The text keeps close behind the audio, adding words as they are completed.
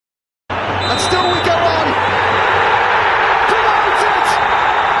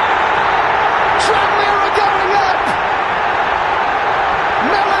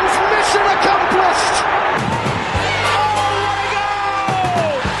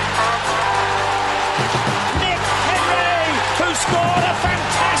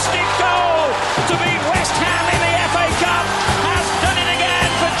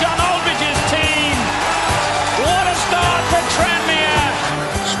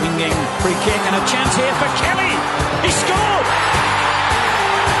swinging free kick and a chance here for Kelly. He scored!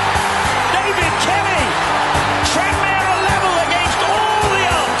 David Kelly! Tranmere are level against all the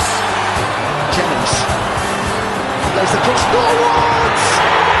odds. Jennings. There's the cross forwards!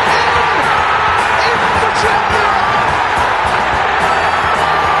 In for Tranmere!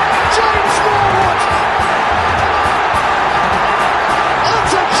 James Norwood!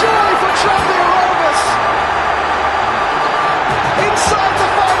 It's a joy for Tranmere Rovers! Inside the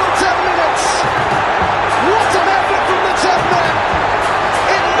final 10 minutes! What an effort from the 10 men!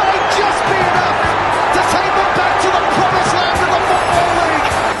 It might just be enough to take them back to the promised land of the Football League!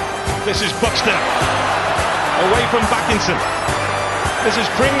 This is Buxton, away from Backinson. This is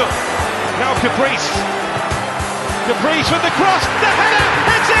Pringle, now Caprice. Caprice with the cross, the header,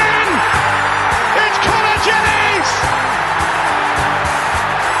 it's in! It's Conor Jennings!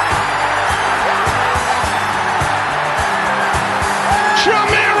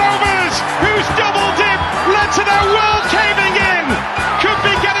 Tranmere Rovers, whose double dip led to their world caving in, could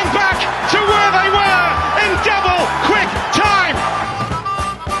be getting back to where they were in double quick time.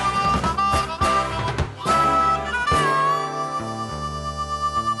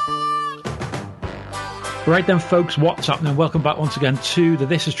 Right then, folks, what's happening? Welcome back once again to the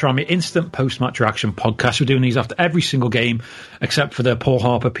This Is Tranmere Instant Post-Match Reaction podcast. We're doing these after every single game, except for the Paul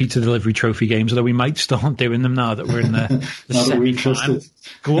Harper Pizza Delivery Trophy games, although we might start doing them now that we're in the semi-final.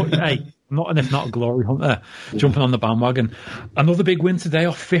 Hey, if not a glory hunter, jumping on the bandwagon. Another big win today,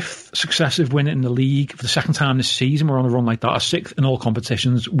 our fifth successive win in the league for the second time this season. We're on a run like that, our sixth in all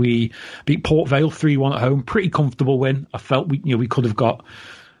competitions. We beat Port Vale 3-1 at home, pretty comfortable win. I felt we could have got.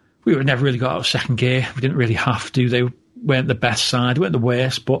 We never really got out of second gear. We didn't really have to. They weren't the best side, weren't the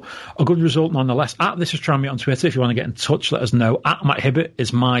worst, but a good result nonetheless. At This Is Tranmere on Twitter, if you want to get in touch, let us know. At Matt Hibbert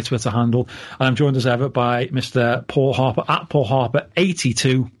is my Twitter handle. And I'm joined as ever by Mr. Paul Harper, at Paul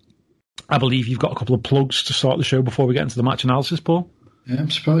Harper82. I believe you've got a couple of plugs to start the show before we get into the match analysis, Paul. Yeah,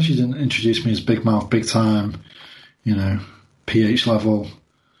 I'm surprised you didn't introduce me as Big Mouth, Big Time, pH level,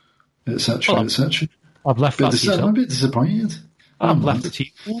 etc., etc. I've left that to you. I'm a bit disappointed. I've left it to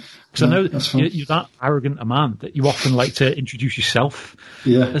you. Because I know that you're that arrogant a man that you often like to introduce yourself.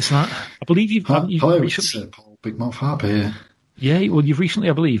 Yeah. It's not. I believe you've hello, recently. It's Paul Big Mouth Harper here. Yeah, well, you've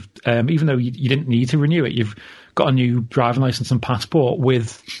recently, I believe, even though you didn't need to renew it, you've got a new driving licence and passport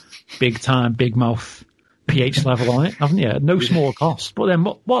with Big Time, Big Mouth pH level on it, haven't you? No small cost. But then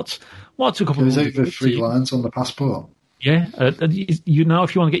what's a couple of... There's over 3 lines on the passport. Yeah, if you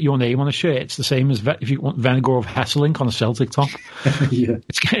want to get your name on a shirt, it's the same as if you want Venegor of Hesselink on a Celtic top. Yeah,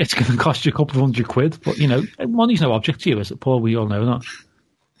 it's going to cost you a couple of £100, but money's no object to you, is it, Paul? We all know that.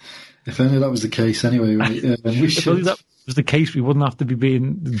 If only that was the case, anyway. If only that was the case, we wouldn't have to be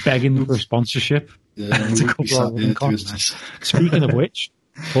begging for a sponsorship. Yeah, Speaking of which,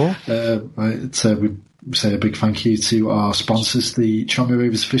 Paul, we say a big thank you to our sponsors, the Tranmere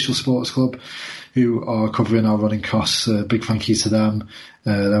Rovers Official Sports Club, who are covering our running costs. Big thank you to them.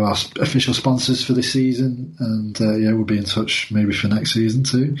 They're our official sponsors for this season, and we'll be in touch maybe for next season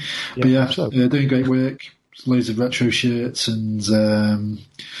too. Yeah, but doing great work. Loads of retro shirts and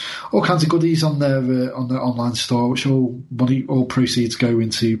all kinds of goodies on their online store, which all proceeds go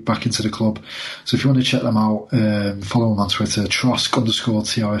back into the club. So if you want to check them out, follow them on Twitter,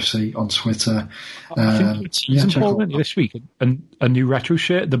 Trosk_TRFC on Twitter. I think check out this week a new retro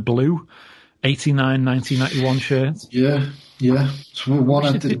shirt, the blue 89 1991 shirt. Yeah. So one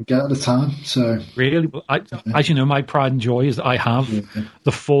I didn't get at the time. So really, as you know, my pride and joy is that I have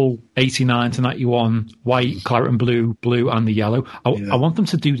the full 89 to 91 white, claret and blue, and the yellow. I want them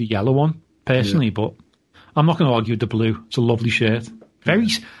to do the yellow one personally, but I'm not going to argue with the blue. It's a lovely shirt.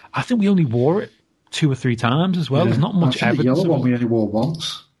 I think we only wore it 2 or 3 times as well. There's not much evidence. The yellow one we only wore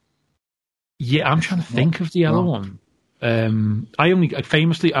once. Yeah, I'm trying to think of the yellow one. I only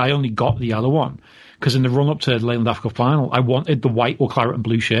got the yellow one because in the run up to the Leyland Africa final, I wanted the white or claret and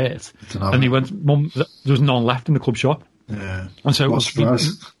blue shirt, and they went, "Mum, there was none left in the club shop." Yeah, and so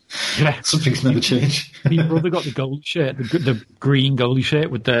something's never changed. My brother got the goalie shirt, the green goalie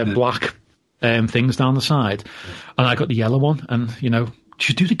shirt with the black things down the side, and I got the yellow one. And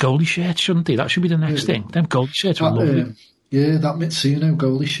should do the goalie shirt, shouldn't they? That should be the next thing. Them goalie shirts were lovely. That Mitsuno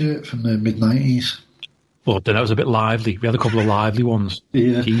goalie shirt from the mid-90s. Well, then that was a bit lively. We had a couple of lively ones.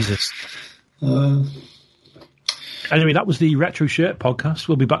 Yeah. Jesus. Anyway, that was the Retro Shirt podcast.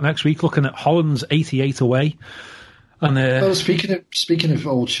 We'll be back next week looking at Holland's 88 away. And speaking of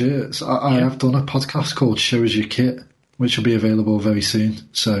old shirts, I have done a podcast called Show Us Your Kit, which will be available very soon.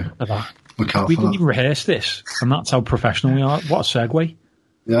 So look out for that. We didn't even rehearse this, and that's how professional we are. What a segue.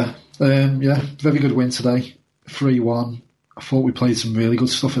 Yeah. Very good win today. 3-1. I thought we played some really good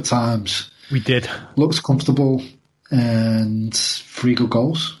stuff at times. We did. Looked comfortable, and 3 good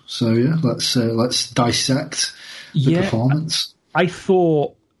goals. So yeah, let's dissect the performance. I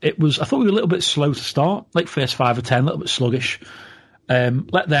thought we were a little bit slow to start, like first 5 or 10, a little bit sluggish.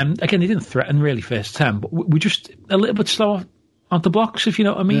 Let them again. They didn't threaten really first 10, but we just a little bit slower on the blocks, if you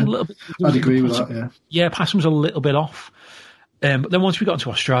know what I mean. Yeah. A little bit. I'd agree with that. Yeah. Yeah, passing was a little bit off. But then once we got into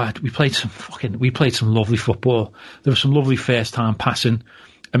our stride, we played some lovely football. There was some lovely first time passing.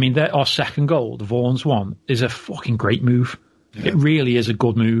 I mean, our second goal, the Vaughan's one, is a fucking great move. Yeah. It really is a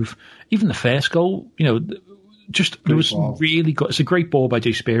good move. Even the first goal, you know, there was some really good. It's a great ball by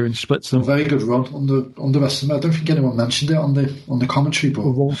Jay Spearing, splits them. A very good run underestimated. I don't think anyone mentioned it on the commentary, but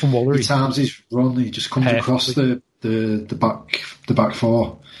run from Woolery. The times he's run, he just comes across the back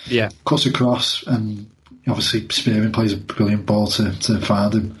 4. Yeah, cuts across, and obviously Spearing plays a brilliant ball to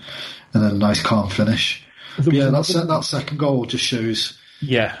find him, and then a nice calm finish. That second goal just shows.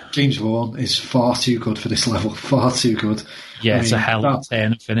 Yeah, James Vaughan is far too good for this level. Far too good. Yeah, it's a hell of a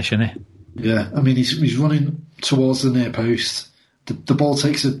turn and finish, isn't it? Yeah, I mean he's running towards the near post. The ball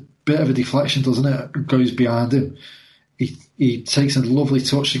takes a bit of a deflection, doesn't it? It goes behind him. He takes a lovely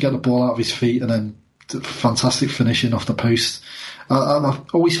touch to get the ball out of his feet, and then fantastic finishing off the post. I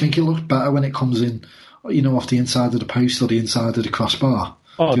always think it looks better when it comes in, you know, off the inside of the post or the inside of the crossbar.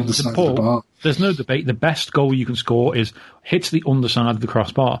 Oh, the bar. There's no debate. The best goal you can score is hits the underside of the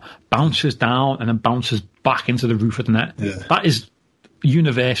crossbar, bounces down, and then bounces back into the roof of the net. Yeah. That is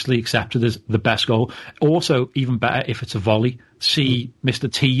universally accepted as the best goal. Also, even better if it's a volley. See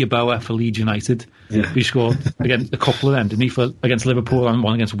Mr. T. Yeboah for Leeds United. Yeah. He scored against a couple of them, didn't he, against Liverpool and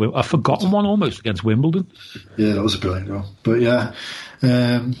one against Wimbledon. I've forgotten one almost against Wimbledon. Yeah, that was a brilliant goal. But yeah,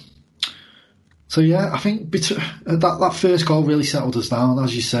 so yeah, I think that first goal really settled us down.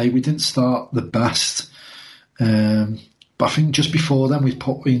 As you say, we didn't start the best, but I think just before then we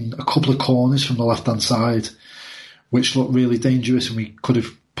put in a couple of corners from the left-hand side, which looked really dangerous, and we could have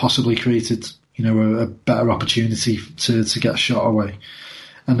possibly created, you know, a better opportunity to get a shot away.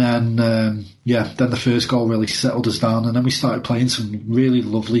 And then, then the first goal really settled us down, and then we started playing some really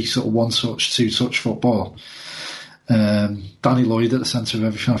lovely sort of one-touch, two-touch football. Danny Lloyd at the centre of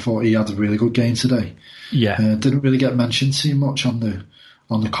everything. I thought he had a really good game today. Yeah, didn't really get mentioned too much on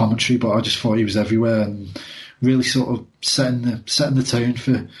the commentary, but I just thought he was everywhere and really sort of setting the tone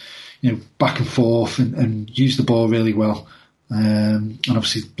for, you know, back and forth and used the ball really well. And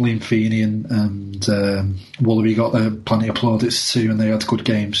obviously Liam Feeney and Woolery got plenty of plaudits too, and they had good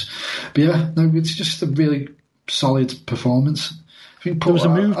games. But yeah, no, it's just a really solid performance. I think there was a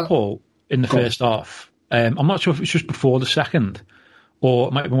move, Paul, in the first half. I'm not sure if it was just before the second, or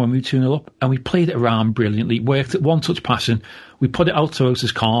it might have been when we were 2-0 up, and we played it around brilliantly. Worked at one-touch passing. We put it out to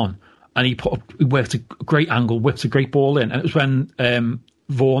Otis Khan, and he worked a great angle, whipped a great ball in, and it was when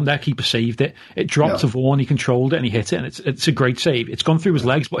Vaughan, their keeper, saved it. It dropped to Vaughan, he controlled it, and he hit it, and it's a great save. It's gone through his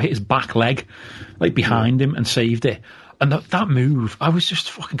legs, but hit his back leg, like behind him, and saved it. And that move, I was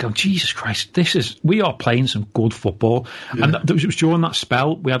just fucking going, Jesus Christ, we are playing some good football. Yeah. And it was during that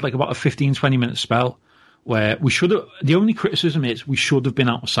spell, we had like about a 15-20 minute spell, where we should have, the only criticism is we should have been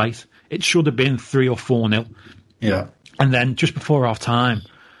out of sight. It should have been 3 or 4-0. Yeah. And then just before half time,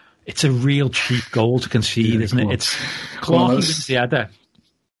 it's a real cheap goal to concede, isn't it? It's Clarkey wins the header.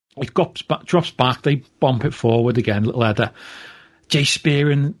 It drops back, they bump it forward again, little header. Jay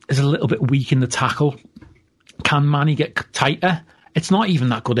Spearing is a little bit weak in the tackle. Can Manny get tighter? It's not even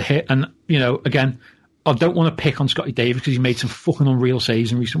that good a hit. And, you know, again, I don't want to pick on Scotty Davis because he's made some fucking unreal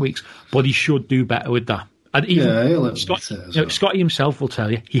saves in recent weeks, but he should do better with that. And even Scotty himself will tell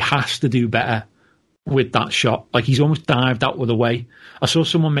you he has to do better with that shot. Like, he's almost dived out with a way. I saw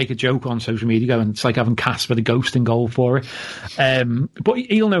someone make a joke on social media going, it's like having Casper the Ghost in goal for it. But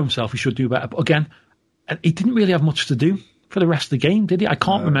he'll know himself he should do better. But again, he didn't really have much to do for the rest of the game, did he? I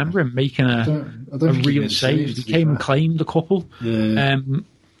can't remember him making a real save. He came and claimed a couple. Yeah.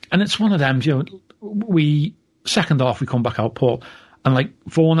 And it's one of them, you know, second half we come back out, Paul, and like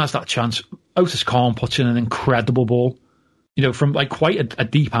Vaughan has that chance. Otis Khan puts in an incredible ball, you know, from like quite a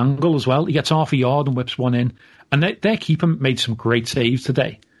deep angle as well. He gets half a yard and whips one in. And their keeper made some great saves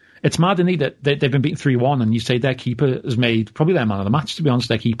today. It's mad, isn't it, that they've been beaten 3-1, and you say their keeper has made probably their man of the match, to be honest,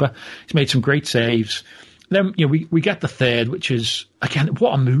 their keeper. He's made some great saves. Then, you know, we get the third, which is, again,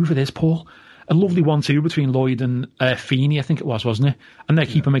 what a move it is, Paul. A lovely 1-2 between Lloyd and Feeney, I think it was, wasn't it? And their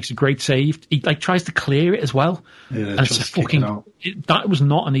keeper makes a great save. He like tries to clear it as well. Yeah, and it's a fucking... that was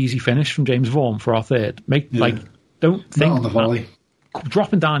not an easy finish from James Vaughan for our third. Don't think... Not on the volley.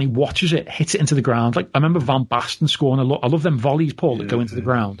 Dropping down, he watches it, hits it into the ground. Like, I remember Van Basten scoring a lot. I love them volleys, Paul, that go into the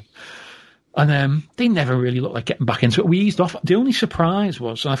ground. And they never really looked like getting back into it. We eased off. The only surprise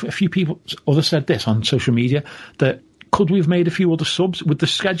was, and a few people, others said this on social media, that could we have made a few other subs with the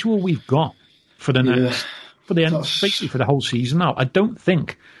schedule we've got for the next, for the end, basically for the whole season now. I don't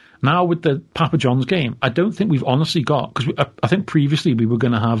think, now with the Papa John's game, I don't think we've honestly got, because I think previously we were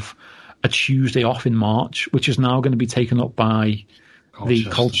going to have a Tuesday off in March, which is now going to be taken up by the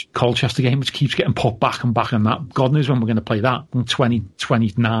Colchester game, which keeps getting put back and back, and that God knows when we're going to play that in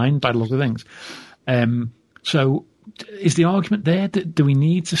 2029 by the look of things. So is the argument there that do we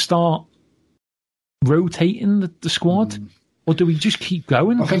need to start rotating the squad, or do we just keep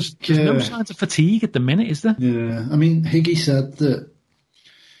going? Because there's no signs of fatigue at the minute, is there? Yeah, I mean, Higgy said that,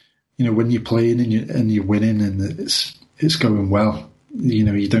 you know, when you're playing and you're winning and it's going well, you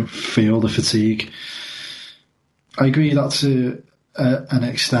know, you don't feel the fatigue. I agree that's an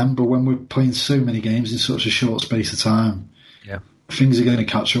extent, but when we're playing so many games in such a short space of time, things are going to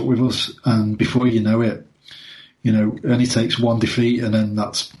catch up with us, and before you know it, you know, it only takes one defeat and then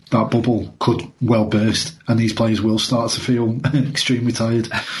that bubble could well burst, and these players will start to feel extremely tired.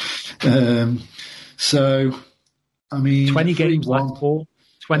 So, I mean, 20 games left, Paul.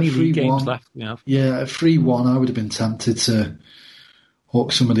 20 league games left. Yeah, at 3-1, I would have been tempted to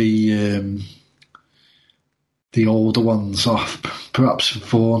hook some of the older ones off, perhaps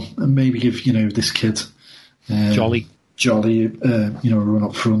Vaughan, and maybe give, you know, this kid Jolly, you know, a run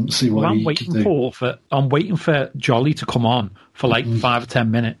up front, see what he can do. I'm waiting for Jolly to come on for like 5 or 10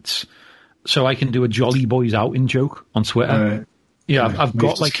 minutes, so I can do a Jolly Boys outing joke on Twitter. I've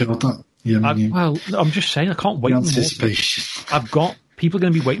got like that. Yeah, I'm just saying I can't wait. Anticipation. I've got people are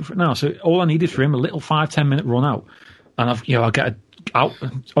going to be waiting for it now. So all I needed for him, a little 5-10 minute run out, and I'll get out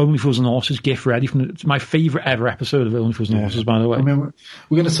Only Fools and Horses gif ready from it's my favourite ever episode of Only Fools and Horses, by the way. I mean,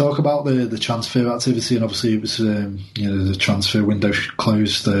 we're going to talk about the transfer activity, and obviously it was the transfer window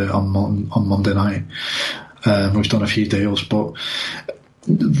closed on Monday night. We've done a few deals, but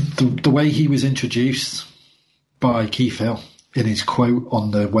the way he was introduced by Keith Hill in his quote on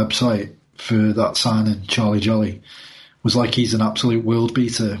the website for that signing, Charlie Jolly, was like he's an absolute world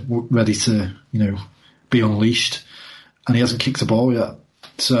beater, ready to, you know, be unleashed. And he hasn't kicked a ball yet.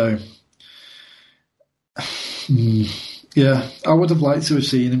 So, yeah, I would have liked to have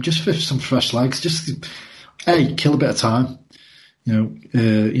seen him just for some fresh legs. Just, kill a bit of time. You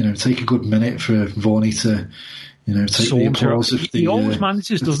know, take a good minute for Varney to, you know, take the applause of he always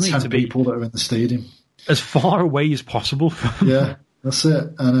manages, doesn't he, 10 to be people that are in the stadium as far away as possible. Yeah, that's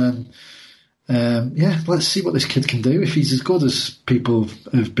it. And let's see what this kid can do. If he's as good as people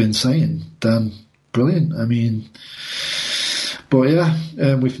have been saying, then brilliant. I mean, but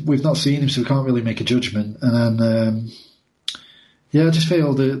we've not seen him, so we can't really make a judgment. And then, I just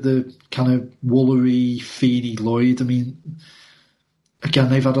feel the kind of Woolery, Feeney, Lloyd. I mean, again,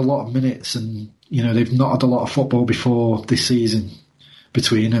 they've had a lot of minutes, and you know they've not had a lot of football before this season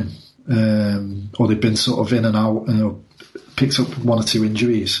between them, or they've been sort of in and out, you know, picked up 1 or 2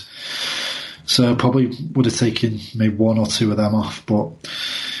 injuries. So probably would have taken maybe 1 or 2 of them off, but.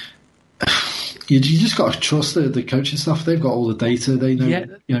 You just got to trust the coaching staff. They've got all the data. They know,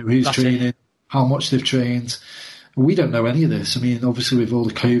 you know, who's training, how much they've trained. We don't know any of this. I mean, obviously with all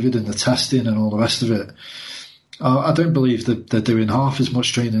the COVID and the testing and all the rest of it, I don't believe that they're doing half as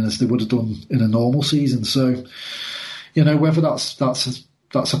much training as they would have done in a normal season. So, you know, whether that's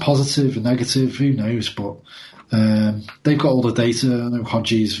a positive or negative, who knows? But they've got all the data. I know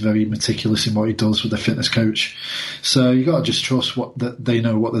Hodgie's very meticulous in what he does with the fitness coach. So you got to just trust that they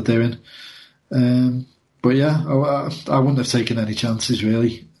know what they're doing. But I wouldn't have taken any chances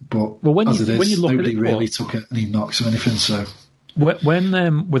really. But when you look nobody really took any knocks or anything. So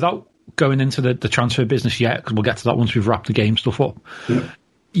when without going into the transfer business yet, because we'll get to that once we've wrapped the game stuff up. Yeah.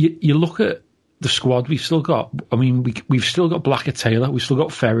 You look at the squad we've still got. I mean, we've still got Blackett Taylor, we've still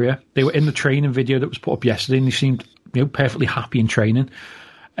got Ferrier. They were in the training video that was put up yesterday, and they seemed, you know, perfectly happy in training.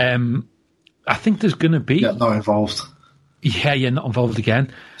 I think there's going to be not involved. Yeah, not involved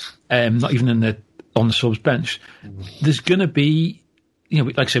again. Not even on the subs bench. There's going to be, you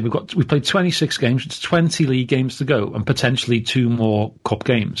know, like I said, we've played 26 games. It's 20 league games to go, and potentially 2 more cup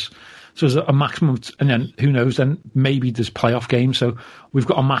games. So there's a maximum, and then who knows? Then maybe there's playoff games. So we've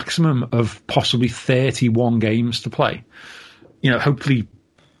got a maximum of possibly 31 games to play. You know, hopefully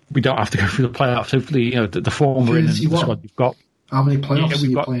we don't have to go through the playoffs. Hopefully, you know, the form we're in and the squad we've got. How many playoffs have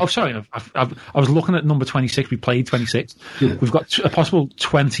you played? Oh, sorry. I was looking at number 26. We played 26. Yeah. We've got a possible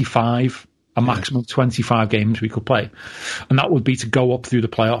 25, a maximum 25 games we could play. And that would be to go up through the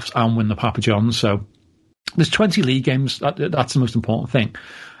playoffs and win the Papa John's. So there's 20 league games. That's the most important thing.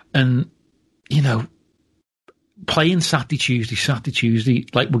 And, you know, playing Saturday, Tuesday,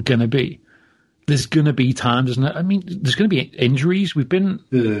 like we're going to be, there's going to be times, isn't it? I mean, there's going to be injuries. We've been,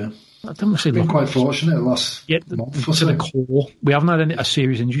 I don't want to say, been quite fortunate the last month or so. The core, we haven't had a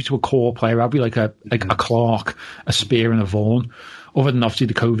serious injury to a core player, have we? Like a Clark, a Spear, and a Vaughan, other than obviously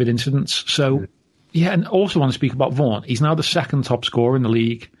the COVID incidents. So, and also want to speak about Vaughan. He's now the second top scorer in the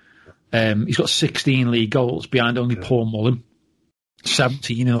league. He's got 16 league goals behind only Paul Mullin,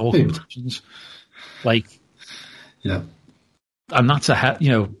 17 in all competitions. And that's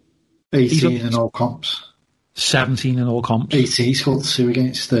 18 in all comps. 17 in all comps. 18, he scored 2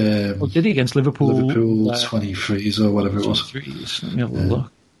 against... did he against Liverpool? Liverpool 23s or whatever it was. 23s. Let me have a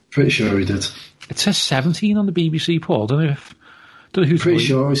look. Pretty sure he did. It says 17 on the BBC, Paul. Don't know who's... Pretty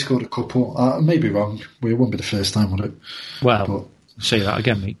sure he scored a couple. I may be wrong. It won't be the first time, would it? Well, say that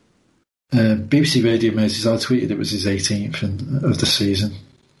again, mate. BBC Radio Merseyside tweeted it was his 18th of the season.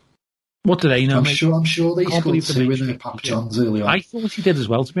 What do they know? I'm sure they scored 2 in Papa John's early on. I thought he did as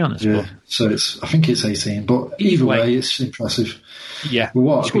well, to be honest. Yeah, so I think it's 18, but either way, it's impressive. Yeah.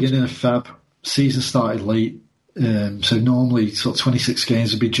 Well, beginning of Feb, season started late, so normally sort of 26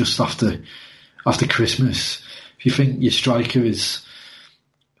 games would be just after Christmas. If you think your striker is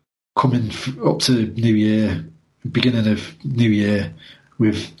coming up to New Year, beginning of New Year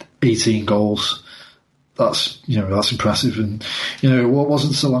with 18 goals, that's impressive. And it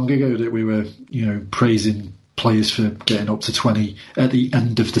wasn't so long ago that we were praising players for getting up to 20 at the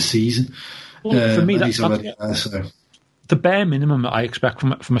end of the season. Well, for me, that's already there, so. The bare minimum that I expect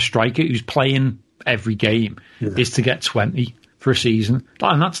from a striker who's playing every game is to get 20 for a season,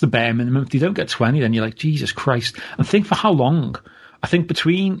 and that's the bare minimum. If you don't get 20, then you're like, Jesus Christ. And think for how long. I think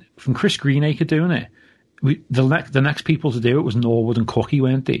from Chris Greenacre doing it, the next people to do it was Norwood and Cookie,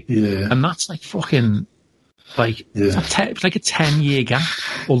 weren't they? Yeah. And that's like fucking... it's like a 10-year gap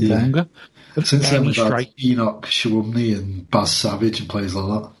or longer. Since then, we've had Enoch Shawumni and Baz Savage and players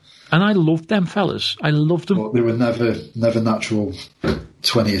like that. And I loved them fellas. I loved them. But they were never natural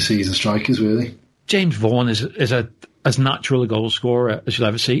 20-a-season strikers, really. James Vaughan is as natural a goal scorer as you'll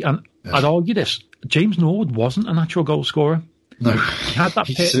ever see. And I'd argue this. James Norwood wasn't a natural goal scorer. No. He had that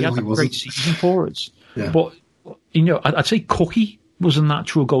great season for us. Yeah. But, I'd say Cookie was a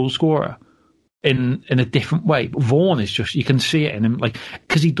natural goal scorer in a different way. But Vaughan is just, you can see it in him,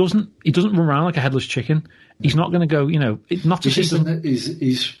 because he doesn't run around like a headless chicken. He's not going to go, not to say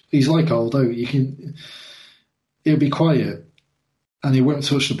he's like Aldo. He'll be quiet and he won't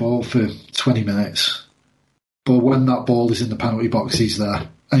touch the ball for 20 minutes. But when that ball is in the penalty box, he's there.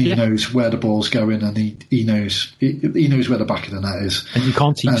 And he knows where the ball's going, and he knows where the back of the net is. And you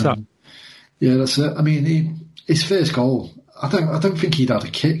can't teach that. Yeah, that's it. I mean, his first goal, I don't think he'd had a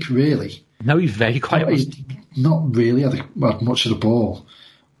kick, really. No, he's very quiet. He not really had much of the ball,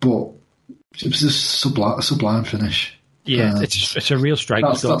 but it was just a sublime finish. Yeah, it's a real strike.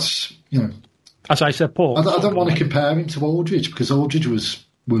 That's as I said, Paul. I don't want to compare him to Aldridge, because Aldridge was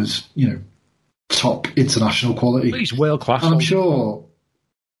top international quality. But he's world class. And I'm sure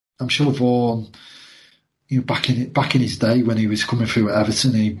Vaughan, back in his day when he was coming through at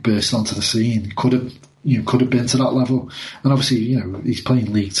Everton and he burst onto the scene, could have been to that level. And obviously, he's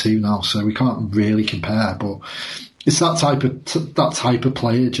playing League Two now, so we can't really compare. But it's that type of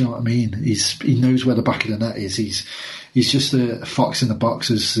player. Do you know what I mean? He knows where the back of the net is. He's just a fox in the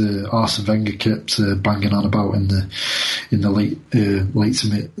box, as Arsene Wenger kept banging on about in the late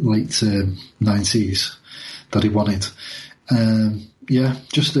 90s that he wanted.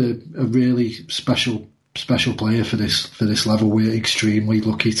 Just a really special player for this level. We're extremely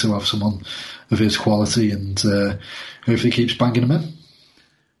lucky to have someone of his quality, and hopefully keeps banging him in.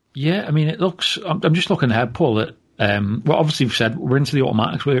 Yeah, I mean, it looks. I'm just looking ahead, Paul. That obviously we've said we're into the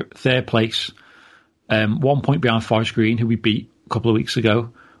automatics. We're third place, 1 point behind Forest Green, who we beat a couple of weeks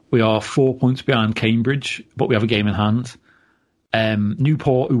ago. We are 4 points behind Cambridge, but we have a game in hand.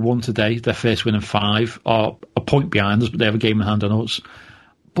 Newport, who won today, their first win in 5, are a point behind us, but they have a game in hand on us.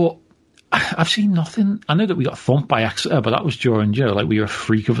 But I've seen nothing. I know that we got thumped by Exeter, but that was during, we were a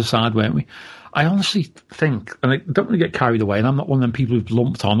freak of a side, weren't we? I honestly think, and I don't want to get carried away, and I'm not one of them people who've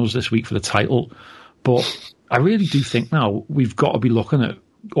lumped on us this week for the title, but I really do think now we've got to be looking at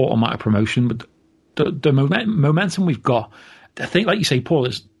automatic promotion. But the momentum we've got, I think, like you say, Paul,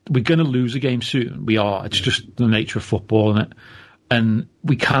 is we're going to lose a game soon. We are. It's just the nature of football, isn't it? And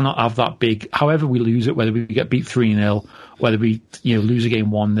we cannot have that big, however we lose it, whether we get beat 3-0, whether we lose a game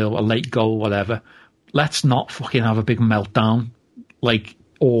 1-0, a late goal, whatever. Let's not fucking have a big meltdown like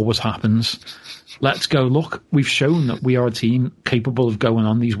always happens. Let's go, look, we've shown that we are a team capable of going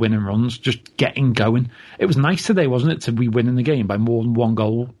on these winning runs, just getting going. It was nice today, wasn't it, to be winning the game by more than 1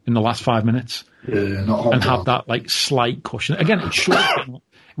 goal in the last 5 minutes? Yeah, and have that slight cushion. Again,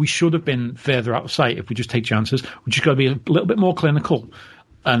 We should have been further out of sight if we just take chances. We just got to be a little bit more clinical.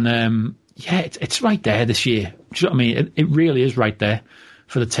 And it's right there this year. Do you know what I mean? It really is right there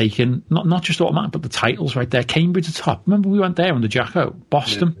for the taking. Not just automatic, but the titles right there. Cambridge at the top. Remember we went there under Jacko,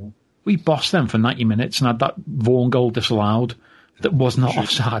 Boston. Yeah. We bossed them for 90 minutes and had that Vaughan goal disallowed that was not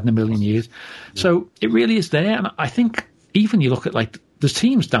offside in a million years. Yeah. So it really is there. And I think even you look at like there's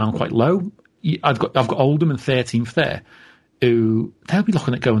teams down quite low. I've got Oldham in 13th there, who they'll be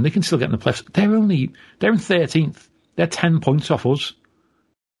looking at going. They can still get in the playoffs. They're in 13th. They're 10 points off us.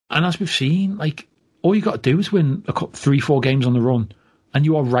 And as we've seen, like all you got to do is win 3-4 games on the run, and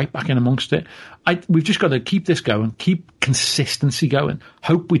you are right back in amongst it. We've just got to keep this going, keep consistency going.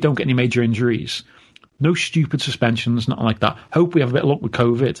 Hope we don't get any major injuries. No stupid suspensions, nothing like that. Hope we have a bit of luck with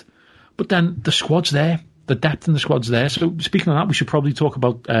COVID. But then the squad's there. The depth in the squad's there. So speaking of that, we should probably talk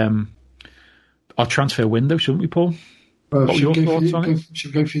about our transfer window, shouldn't we, Paul? What were your thoughts on it?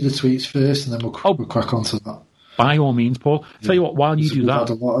 Should we go through the tweets first, and then we'll crack on to that? By all means, Paul. Tell you what, while you do that... We've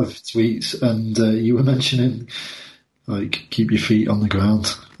had a lot of tweets, and you were mentioning, like, keep your feet on the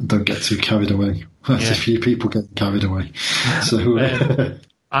ground and don't get too carried away. There's a few people getting carried away. So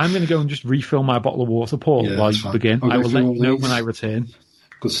I'm going to go and just refill my bottle of water, Paul, while you begin. I will let you know when I return.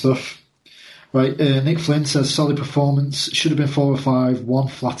 Good stuff. Right, Nick Flynn says, solid performance. Should have been 4 or 5. 1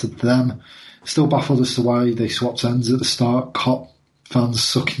 flattered them. Still baffled as to why they swapped ends at the start. Cop fans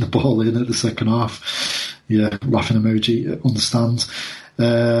sucking the ball in at the second half. Yeah, laughing emoji. Understand.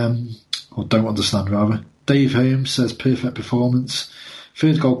 Or don't understand, rather. Dave Holmes says, perfect performance.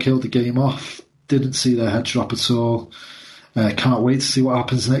 Third goal killed the game off. Didn't see their head drop at all. Can't wait to see what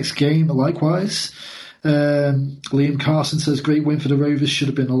happens next game. Likewise. Liam Carson says, great win for the Rovers. Should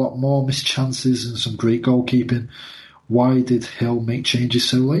have been a lot more. Missed chances and some great goalkeeping. Why did Hill make changes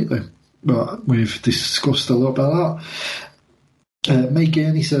so late, though? But we've discussed a lot about that. May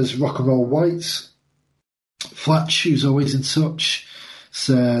Gurney says, rock and roll Whites. Flatch, who's always in touch,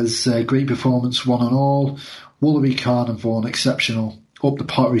 says, great performance, one and all. Woolery, Khan and Vaughan, exceptional. Up the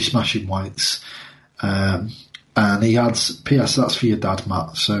pottery, smashing Whites. And he adds, P.S. that's for your dad,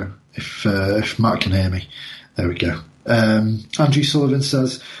 Matt. So if Matt can hear me, there we go. Andrew Sullivan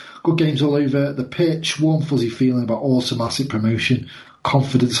says, good games all over the pitch. Warm, fuzzy feeling about automatic promotion.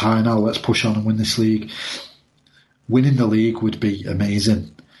 Confidence high now. Let's push on and win this league. Winning the league would be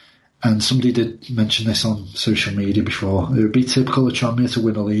amazing. And somebody did mention this on social media before. It would be typical of Tranmere to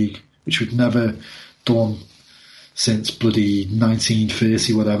win a league, which we've never done since bloody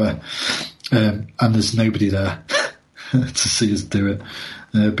 1930, whatever. And there's nobody there to see us do it.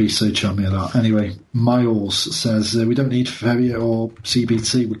 It'd be so Tranmere that. Anyway, Miles says, we don't need Ferrier or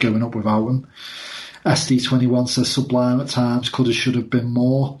CBT. We're going up without them. SD21 says, sublime at times. Could have, should have been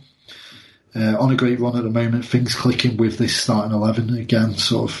more. On a great run at the moment. Things clicking with this starting 11. Again,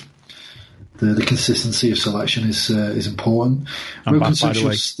 sort of the consistency of selection is important. Broken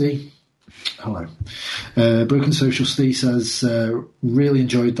Social Steve. Hello. Broken Social Steve says, really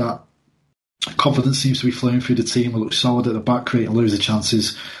enjoyed that. Confidence seems to be flowing through the team. We look solid at the back, creating loads of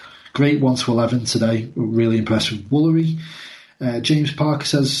chances. Great 1-11 today. Really impressed with Woolery. James Parker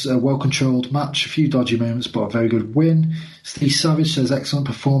says, a well-controlled match, a few dodgy moments, but a very good win. Steve Savage says, excellent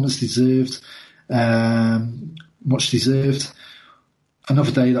performance, deserved. Much deserved.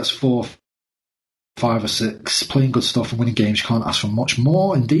 Another day, that's 4, 5 or 6. Playing good stuff and winning games. You can't ask for much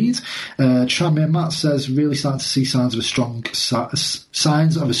more, indeed. Tranmere Matt says, really starting to see signs of a strong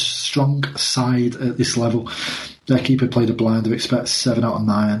side at this level. Their keeper played a blinder. Expect 7 out of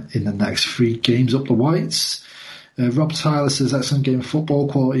 9 in the next 3 games up the Whites. Rob Tyler says, excellent game of football.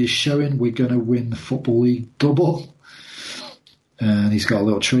 Quality is showing. We're going to win the Football League double. And he's got a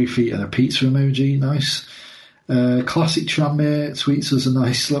little trophy and a pizza emoji. Nice. Classic Tranmere tweets us a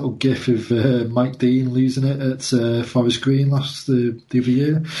nice little gif of Mike Dean losing it at Forest Green the other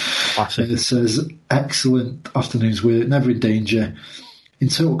year. It says, excellent afternoon's work, never in danger, in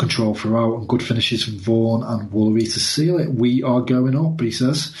total control throughout, and good finishes from Vaughan and Woolery to seal it. We are going up, he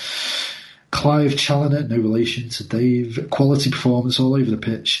says. Clive Challoner, no relation to Dave. Quality performance all over the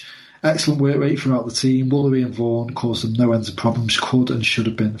pitch. Excellent work rate throughout the team. Woolery and Vaughan caused them no ends of problems. Could and should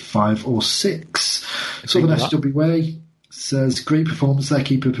have been 5 or 6. Southern SWA says, great performance. Their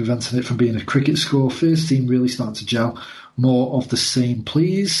keeper preventing it from being a cricket score. First team really starting to gel. More of the same,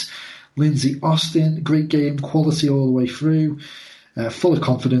 please. Lindsay Austin, great game. Quality all the way through. Full of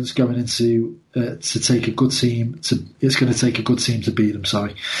confidence going into to take a good team. It's going to take a good team to beat them.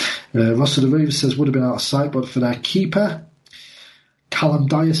 Sorry. Ross of the Rovers says, would have been out of sight, but for their keeper. Callum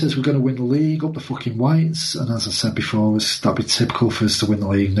Dyer says, we're going to win the league, up the fucking Whites. And as I said before, that'd be typical for us to win the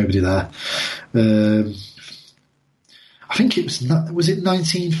league. Nobody there. I think it was it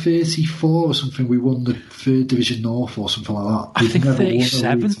 1934 or something? We won the 3rd Division North or something like that. I think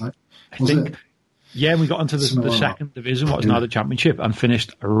 37. Was it? Yeah, we got into the second division, what is now the Championship, and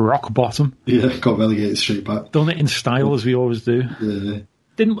finished rock bottom. Yeah, got relegated straight back. Done it in style as we always do. Yeah.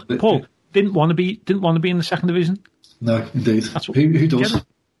 Didn't want to be in the second division. No, indeed. That's what, who does?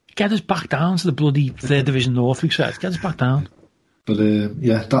 Get us back down to the bloody 3rd Division North. We said, get us back down. But I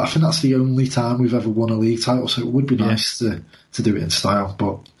think that's the only time we've ever won a league title, so it would be nice to do it in style.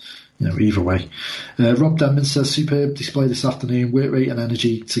 But either way. Rob Denman says, superb display this afternoon. Work rate and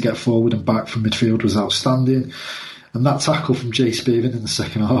energy to get forward and back from midfield was outstanding. And that tackle from Jay Spearman in the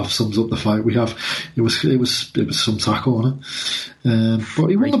second half sums up the fight we have. It was some tackle, wasn't it? But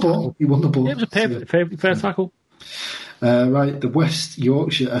he won the ball. He won the ball. Yeah, it was a fair tackle. Right, the West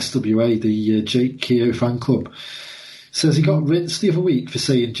Yorkshire SWA, the Jake Keogh fan club, says he got rinsed the other week for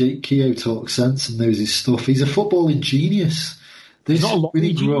saying Jake Keogh talks sense and knows his stuff. He's a footballing genius. He's not a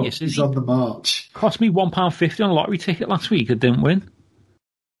lottery genius, he's on the march. Cost me £1.50 on a lottery ticket last week. I didn't win.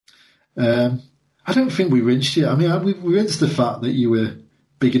 I don't think we rinsed you. I mean, we rinsed the fact that you were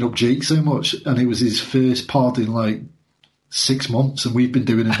bigging up Jake so much, and it was his first pod in like 6 months, and we've been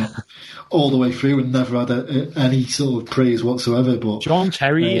doing it all the way through and never had any sort of praise whatsoever. But John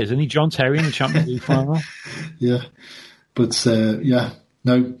Terry, isn't he? John Terry in the Champions League final. Yeah, but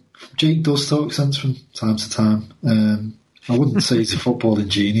no, Jake does talk sense from time to time. I wouldn't say he's a footballing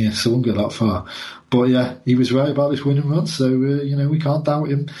genius. I won't go that far. But yeah, he was right about this winning run, so we can't doubt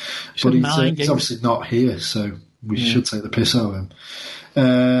him. But he's obviously not here, so we should take the piss out of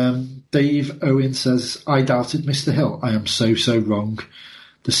him. Dave Owen says, I doubted Mr. Hill. I am so wrong.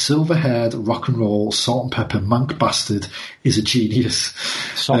 The silver-haired rock and roll salt and pepper mank bastard is a genius.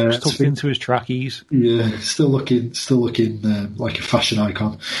 Socks tucked into his trackies. Yeah, still looking like a fashion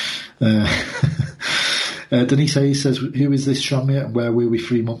icon. Denise Hayes says, who is this Tranmere and where were we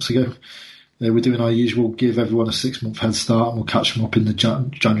 3 months ago? We're doing our usual, give everyone a 6-month head start and we'll catch them up in the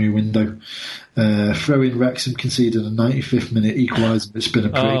January window. Throw in Wrexham conceded a 95th minute equaliser. It's been a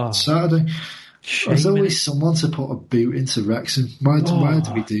great Saturday. There's always someone to put a boot into Wrexham. Why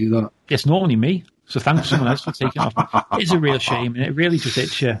do we do that? It's normally me. So thanks to someone else for taking it off. It's a real shame, and it really just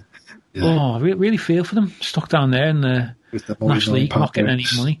hits you. Yeah. I really feel for them, stuck down there in the National League, not getting any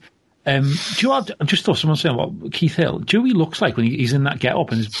money. Do you know, I just thought someone saying about Keith Hill. Do you know what he looks like when he's in that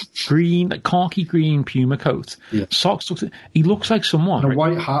get-up in his green, like khaki green Puma coat? Yeah. Socks. He looks like someone. And a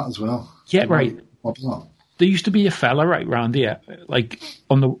white hat as well. Yeah, right. There used to be a fella right round here, like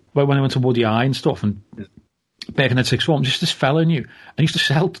when I went to Woody Eye and stuff, and back in the sixth form, just this fella knew, and he used to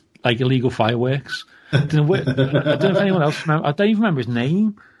sell like illegal fireworks. I don't know if anyone else remember. I don't even remember his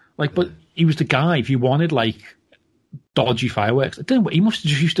name. But he was the guy if you wanted like dodgy fireworks. I don't know, he must have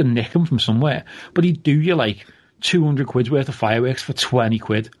just used to nick them from somewhere, but he'd do you like 200 quid's worth of fireworks for 20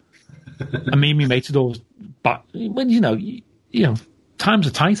 quid. And me and my mates would always, but when you know, times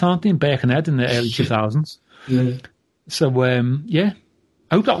are tight, aren't they, in Birkenhead in the early 2000s? Yeah. So I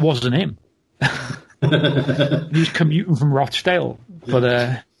hope that wasn't him. He was commuting from Rochdale,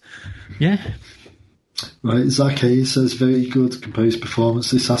 but yeah. Right, Zach Hayes says, very good composed performance.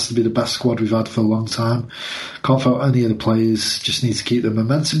 This has to be the best squad we've had for a long time. Can't fault any of the players, just need to keep the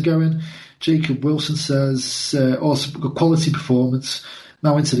momentum going. Jacob Wilson says, also quality performance.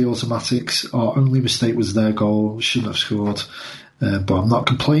 Now into the automatics. Our only mistake was their goal. Shouldn't have scored. But I'm not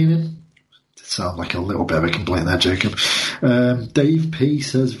complaining. Did sound like a little bit of a complaint there, Jacob. Dave P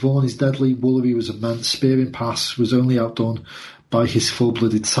says, Vaughan is deadly. Woolery was immense. Spearing pass was only outdone by his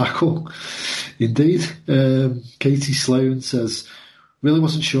full-blooded tackle. Indeed. Katie Sloan says, really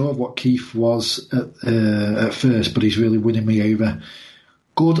wasn't sure of what Keith was at first, but he's really winning me over.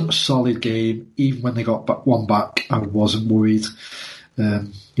 Good, solid game. Even when they got one back, I wasn't worried.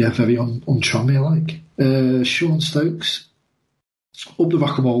 Very un-Tranmere-like. Sean Stokes, up the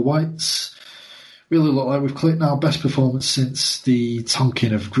rock and roll Whites. Really look like we've clicked now. Best performance since the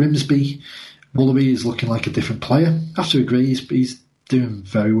tonking of Grimsby. Woolery is looking like a different player. I have to agree, he's doing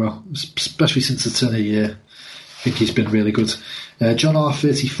very well, especially since the turn of the year. I think he's been really good. John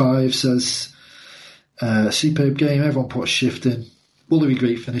R35 says, superb game, everyone put a shift in. Woolery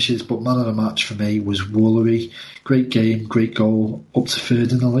great finishes, but man of the match for me was Woolery. Great game, great goal, up to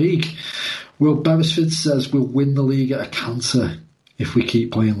third in the league. Will Beresford says, we'll win the league at a canter if we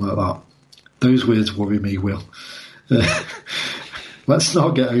keep playing like that. Those words worry me, Will. Let's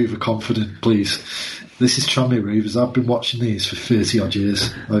not get overconfident, please. This is Tranmere Rovers. I've been watching these for 30-odd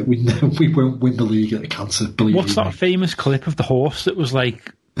years. Like, we know we won't win the league at a cancer, believe me. What's that famous clip of the horse that was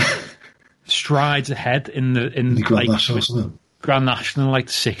like strides ahead in the Grand National, isn't it? Grand National, like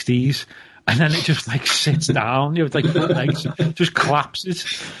the 60s, and then it just like sits down. You know, it's like legs just collapses.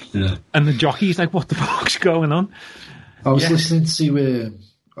 Yeah. And the jockey's like, "What the fuck's going on?" I was listening to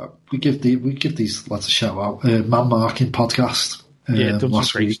we give these lads a shout out. Man Marking podcast. Done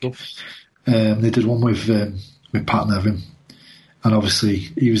last some great week. stuff. They did one with Pat Nevin, and obviously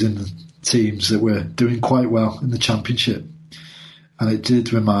he was in the teams that were doing quite well in the championship. And it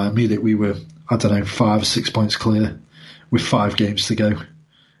did remind me that we were, 5 or 6 points clear with 5 games to go.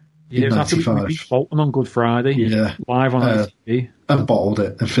 Yeah, it was after we beat Bolton on Good Friday. Yeah, live on ITV. And bottled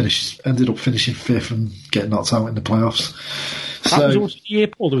it and ended up finishing 5th and getting knocked out in the playoffs. That was also the year,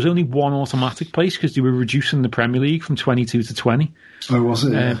 Paul. There was only one automatic place because they were reducing the Premier League from 22 to 20. Oh, was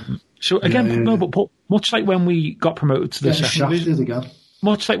it? So again, but much like when we got promoted to the second division again.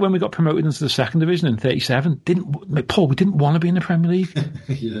 Much like when we got promoted into the second division in 37, we didn't want to be in the Premier League.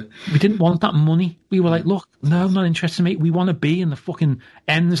 Yeah. We didn't want that money. We were like, look, no, I'm not interested, mate. We want to be in the fucking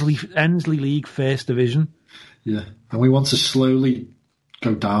Ensley League First Division. Yeah. And we want to slowly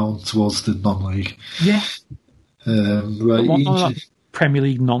go down towards the non-league. Yeah. Right. Premier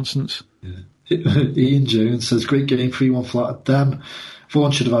League nonsense. Yeah. Ian Jones says, great game, 3-1 flat at them.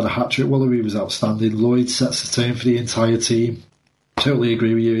 Vaughan should have had a hat-trick. Woolery was outstanding. Lloyd sets the tone for the entire team. Totally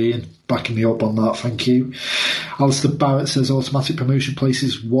agree with you, Ian. Backing me up on that, thank you. Alistair Barrett says automatic promotion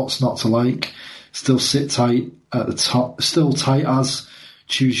places, what's not to like? Still sit tight at the top. Still tight as,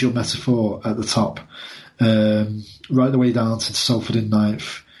 choose your metaphor, at the top. Right the way down to Salford in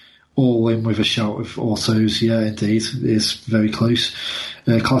 9th. All in with a shout of autos. Yeah, indeed. It is very close.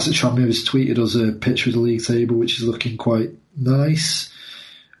 Classic Tranmere has tweeted us a picture of the league table, which is looking quite nice.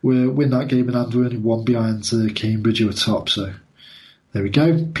 We'll win that game in hand. We're only 1 behind Cambridge, who are top, so... There we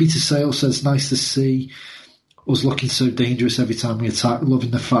go. Peter Sale says, nice to see us looking so dangerous every time we attack,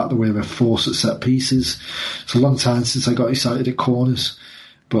 loving the fact that we're a force at set pieces. It's a long time since I got excited at corners,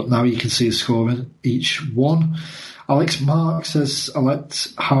 but now you can see us scoring each one. Alex Mark says, I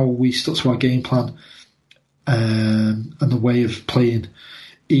liked how we stuck to our game plan and the way of playing,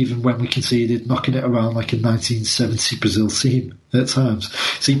 even when we conceded, knocking it around like a 1970 Brazil team at times.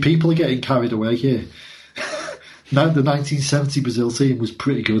 See, people are getting carried away here. Now, the 1970 Brazil team was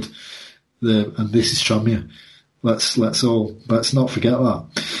pretty good, and this is Tranmere. Let's not forget that.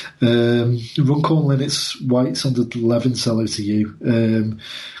 Runcorn Linnets, Whites under 11, hello to you.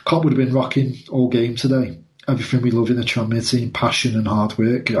 Klopp would have been rocking all game today. Everything we love in a Tranmere team, passion and hard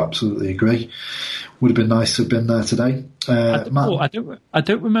work. Absolutely agree. Would have been nice to have been there today. I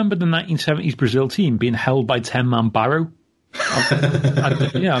don't remember the 1970s Brazil team being held by 10-man Barrow.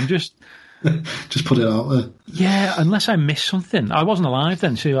 I'm just. Just put it out there. Yeah, unless I missed something. I wasn't alive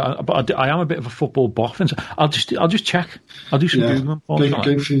then, but I am a bit of a football buff, and so I'll just check. I'll do some Googling.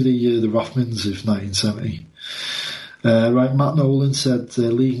 Go through the Rothmans of 1970. Right, Matt Nolan said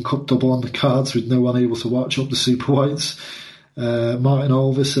League and Cup double on the cards with no one able to watch up the Super Whites. Martin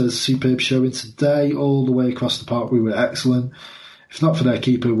Olver says superb showing today, all the way across the park. We were excellent. If not for their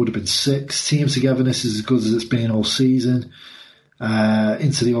keeper, it would have been 6. Team togetherness is as good as it's been all season.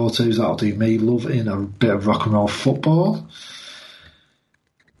 Into the autos, that'll do me. Love in a bit of rock and roll football.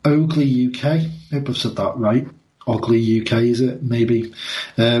 Oakley UK, hope I've said that right. Oakley UK, is it? Maybe.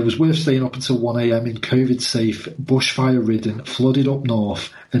 Was worth staying up until 1am in COVID-safe, bushfire-ridden, flooded up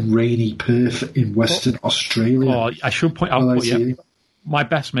north, and rainy Perth in Western Australia. Oh, I should point out, my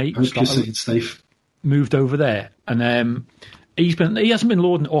best mate moved over there, and he hasn't been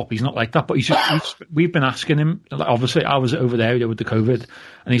loading it up. He's not like that, but we've been asking him. Like, obviously, I was over there with the COVID,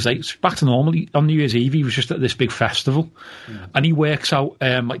 and he's like, it's back to normal. On New Year's Eve, he was just at this big festival, and he works out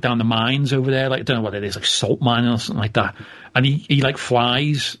like down the mines over there. Like, I don't know what it is, like salt mining or something like that. And he like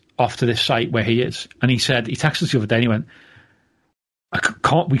flies off to this site where he is, and he texted us the other day, and he went,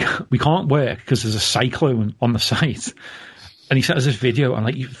 we can't work because there's a cyclone on the site. And he sent us this video, and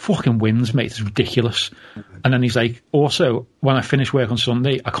like, you fucking wins, mate. It's ridiculous. And then he's like, also, when I finish work on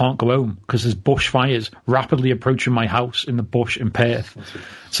Sunday, I can't go home because there's bushfires rapidly approaching my house in the bush in Perth.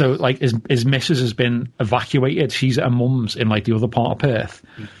 So, like, his missus has been evacuated. She's at her mum's in, like, the other part of Perth.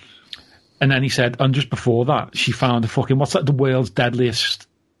 And then he said, and just before that, she found the world's deadliest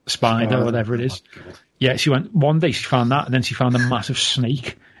spider, or whatever it is. Yeah, she went, one day she found that, and then she found a massive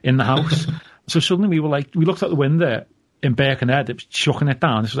snake in the house. So suddenly we looked out the window in Birkenhead, it was chucking it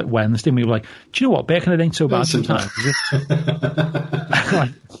down. This was like Wednesday, and we were like, do you know what? Birkenhead ain't so bad sometimes, is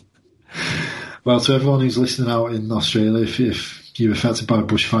it? Well, to everyone who's listening out in Australia, if you're affected by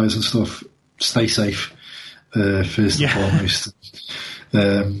bushfires and stuff, stay safe, first and foremost.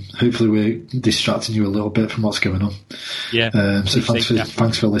 Hopefully we're distracting you a little bit from what's going on. Yeah. So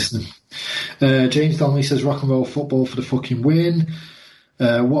thanks for listening. James Donnelly says rock and roll football for the fucking win.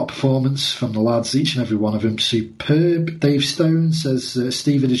 What a performance from the lads, each and every one of them. Superb. Dave Stone says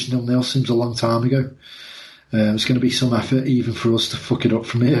Stevenage 0-0 seems a long time ago. It's going to be some effort even for us to fuck it up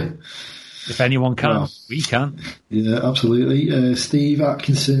from here. If anyone can, we can. Yeah, absolutely. Steve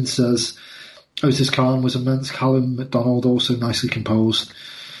Atkinson says Otis Khan was immense. Callum McDonald also nicely composed.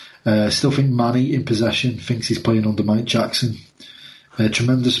 Still think Manny in possession thinks he's playing under Mike Jackson.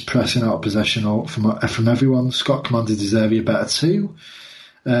 Tremendous pressing out of possession from everyone. Scott commanded his area better too.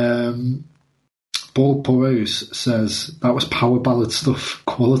 Paul Porose says that was power ballad stuff,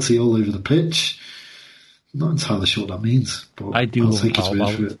 quality all over the pitch. Not entirely sure what that means, but I do I'll love take his power word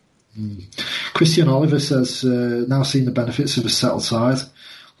for ballad. it. Christian Oliver says now seeing the benefits of a settled side,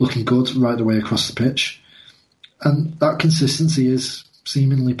 looking good right the way across the pitch, and that consistency is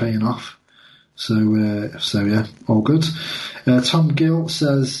seemingly paying off. So yeah, all good. Tom Gill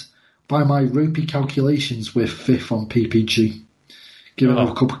says, by my ropey calculations, we're 5th on PPG. Give it a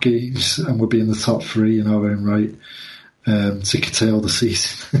couple of games and we'll be in the top 3 in our own right to curtail the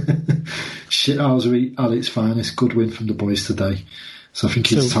season. Shithousery at its finest. Good win from the boys today. So I think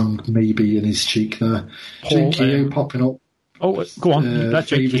his tongue may be in his cheek there. Jake Keogh popping up. Oh, go on. Let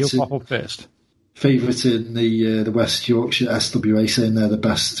Jake Keogh pop up first. Favourite in the West Yorkshire SWA, saying they're the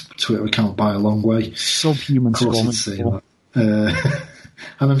best Twitter account by a long way. Subhuman scoring. And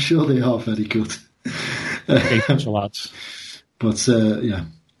I'm sure they are very good. Lads. But yeah,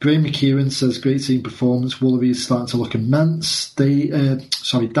 Graham McKeown says great team performance. Woolery is starting to look immense. Dan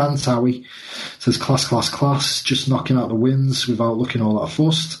Towie says class. Just knocking out the wins without looking all that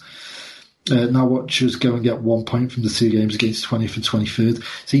fussed. Now watch us go and get 1 point from the 2 games against 20th and 23rd.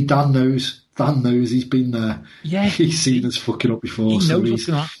 See, Dan knows he's been there. Yeah, he's seen us fucking up before. He knows what's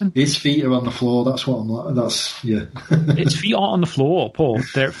going to happen. His feet are on the floor. That's what I'm like. That's yeah. His feet aren't on the floor, Paul.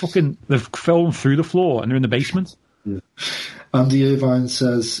 They've fallen through the floor and they're in the basement. Yeah. Andy Irvine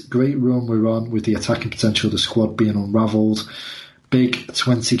says great run we're on with the attacking potential of the squad being unravelled. Big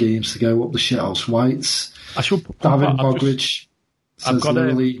 20 games to go up the shithouse whites. Darren Mogridge says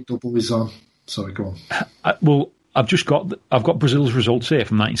Lily double is on. Sorry, go on. I've got Brazil's results here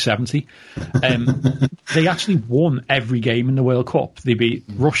from 1970. They actually won every game in the World Cup. They beat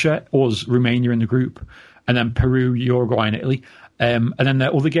Russia, us, Romania in the group, and then Peru, Uruguay, and Italy. And then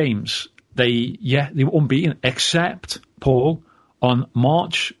their other games, they were unbeaten, except, Paul, on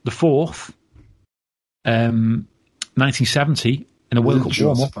March the 4th, 1970, in a World Cup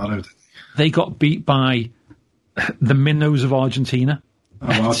warm-up, they got beat by the Minnows of Argentina.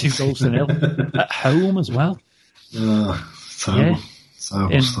 2-0 at home as well. Terrible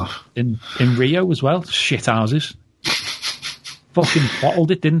stuff. In Rio as well, shit houses. Fucking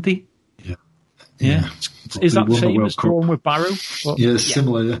bottled it, didn't they? Yeah. Is that the same as drawing with Barrow?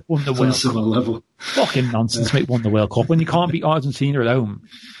 Similar. Yeah, won the World similar Cup. Level. Fucking nonsense, mate. Won the World Cup when you can't beat Argentina at home.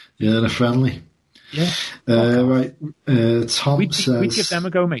 Yeah, they're friendly. Yeah. Right. Tom says we'd give them a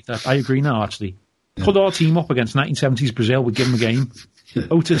go, mate. I agree now. Actually, put our team up against 1970s Brazil. We'd give them a game. Yeah.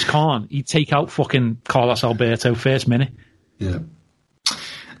 Otis Khan, he'd take out fucking Carlos Alberto first minute. Yeah.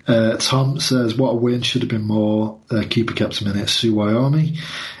 Tom says, what a win, should have been more. Keeper kept a minute. Suwai Army.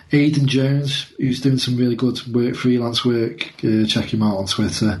 Aidan Jones, who's doing some really good work, freelance work. Check him out on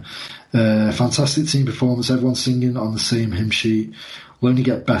Twitter. Fantastic team performance. Everyone singing on the same hymn sheet. Will only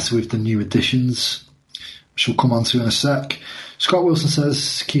get better with the new additions, which we'll come on to in a sec. Scott Wilson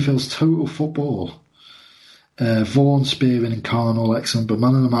says, Keith Hill's total football. Vaughan, Spearing and Khan all excellent, but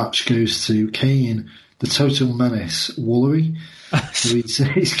man of the match goes to Kane, the total menace, Woolery. So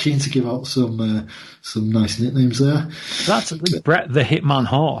he's keen to give out some nice nicknames there. That's Brett the Hitman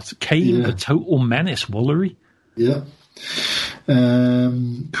Hart, Kane, the total menace, Woolery. Yeah.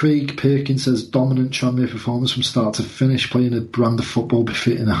 Craig Perkins says dominant Tranmere performance from start to finish, playing a brand of football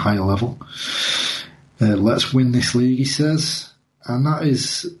befitting a higher level. Let's win this league, he says. And that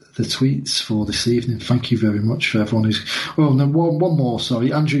is the tweets for this evening. Thank you very much for everyone who's... Well, no, one more,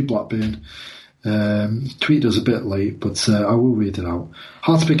 sorry. Andrew Blackburn tweeted us a bit late, but I will read it out.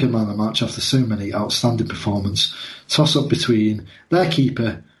 Hard to pick a man of the match after so many outstanding performance. Toss-up between their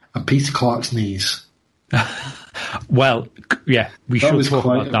keeper and Peter Clark's knees. Well, yeah, we should talk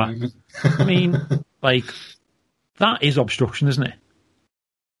about that. I mean, that is obstruction, isn't it?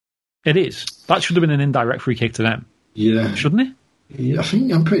 It is. That should have been an indirect free kick to them. Yeah. Shouldn't it? Yeah,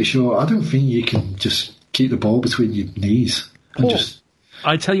 I'm pretty sure. I don't think you can just keep the ball between your knees and just...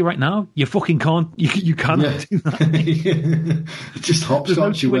 I tell you right now, you fucking can't. You cannot do that. Just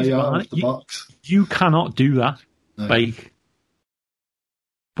hopscotch your way out of the box. You cannot do that. No.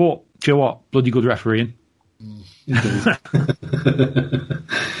 But do you know what? Bloody good refereeing.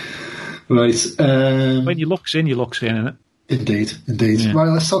 Right. When you looks in, innit? Indeed. Yeah. Right,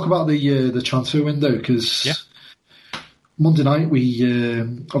 let's talk about the transfer window, because Monday night we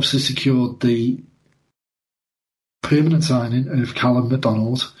obviously secured the permanent signing of Callum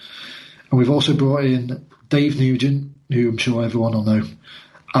McDonald, and we've also brought in Dave Nugent, who I'm sure everyone will know,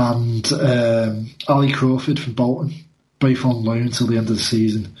 and Ali Crawford from Bolton, both on loan until the end of the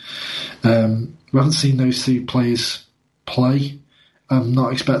season. We haven't seen those two players play. I'm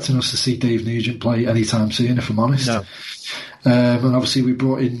not expecting us to see Dave Nugent play anytime soon, if I'm honest. No. And obviously we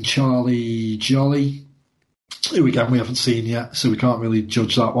brought in Charlie Jolly, who again we haven't seen yet, so we can't really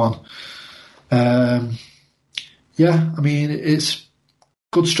judge that one. Yeah, I mean, it's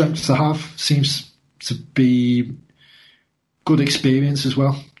good strength to have. Seems to be good experience as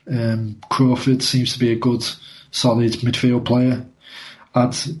well. Crawford seems to be a good, solid midfield player.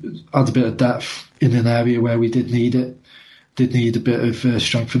 Adds a bit of depth in an area where we did need it. Did need a bit of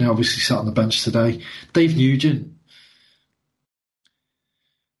strengthening. Obviously sat on the bench today. Dave Nugent,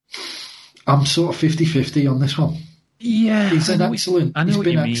 I'm sort of 50-50 on this one. Yeah, He's been excellent. I know He's what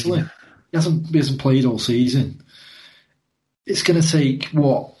been you mean. excellent. He hasn't played all season. It's going to take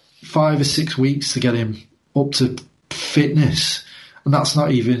 5 or 6 weeks to get him up to fitness, and that's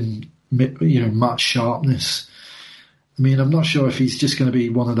not even match sharpness. I mean, I'm not sure if he's just going to be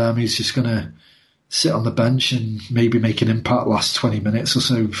one of them who's just going to sit on the bench and maybe make an impact last 20 minutes or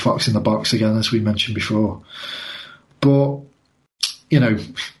so, fox in the box again, as we mentioned before. But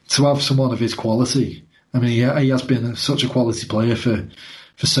to have someone of his quality, I mean, he has been such a quality player for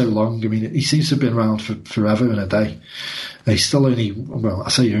so long. I mean, he seems to have been around for forever and a day. He's still only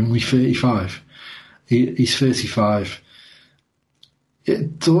 35. He's 35.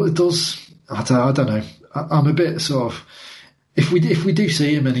 It does. I don't know. I'm a bit sort of. If we do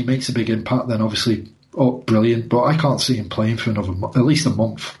see him and he makes a big impact, then obviously, brilliant. But I can't see him playing for at least a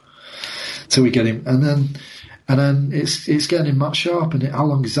month till we get him, and then it's getting him match sharp. And how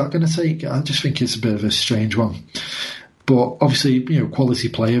long is that going to take? I just think it's a bit of a strange one. But obviously, quality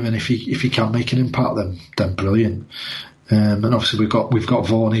player, and if he can make an impact, then brilliant. And obviously we've got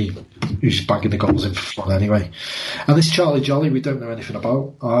Varney, who's banging the goals in for fun anyway. And this Charlie Jolly, we don't know anything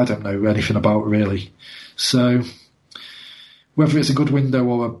about. I don't know anything about really. So whether it's a good window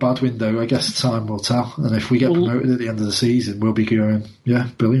or a bad window, I guess time will tell. And if we get promoted at the end of the season, we'll be going, yeah,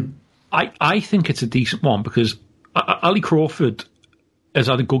 brilliant. I think it's a decent one because Ali Crawford has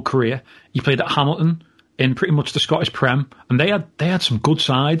had a good career. He played at Hamilton in pretty much the Scottish Prem, and they had some good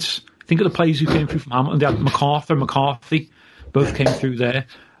sides. Think of the players who came through from Hamilton. They had McCarthy, both came through there,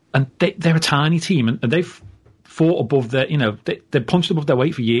 and they're a tiny team, and they've fought above their, they punched above their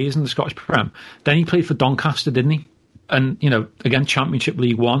weight for years in the Scottish Prem. Then he played for Doncaster, didn't he? And again, Championship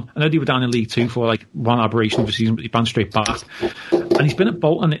League One. I know they were down in League Two for like one aberration of a season, but he ran straight back. And he's been at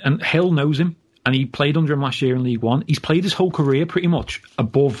Bolton, and Hill knows him, and he played under him last year in League One. He's played his whole career pretty much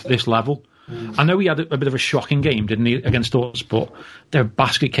above this level. I know he had a bit of a shocking game, didn't he, against us, but they're a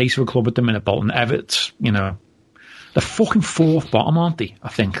basket case of a club at the minute, Bolton. Everett's, they're fucking fourth bottom, aren't they? I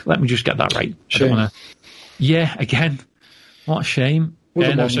think. Let me just get that right. Shame. I don't want to. Yeah, again, what a shame.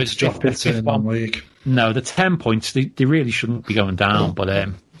 No, so it's fifth bottom. League. No, the 10 points, they really shouldn't be going down, but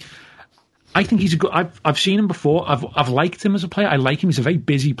I think he's a good. I've seen him before. I've liked him as a player. I like him. He's a very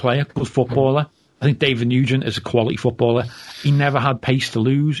busy player, good footballer. I think David Nugent is a quality footballer. He never had pace to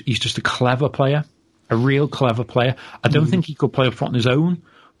lose. He's just a clever player, a real clever player. I don't think he could play up front on his own,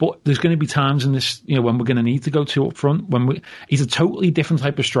 but there's going to be times in this, when we're going to need to go two up front. He's a totally different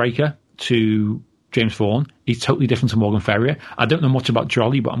type of striker to James Vaughan. He's totally different to Morgan Ferrier. I don't know much about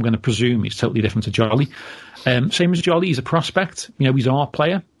Jolly, but I'm going to presume he's totally different to Jolly. Same as Jolly, he's a prospect. He's our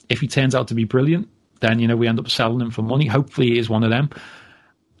player. If he turns out to be brilliant, then, we end up selling him for money. Hopefully he is one of them.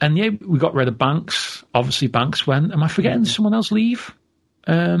 And yeah, we got rid of Banks. Obviously, Banks went. Am I forgetting someone else leave?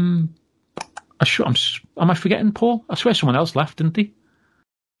 Am I forgetting Paul? I swear someone else left, didn't he?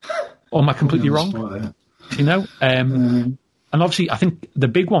 Or am I completely wrong? And obviously, I think the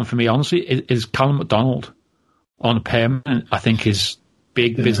big one for me, honestly, is Callum McDonald on a permanent. I think is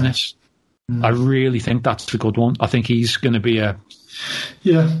big business. I really think that's a good one. I think he's going to be a.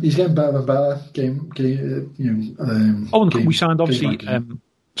 Yeah, he's getting better and better. We signed obviously.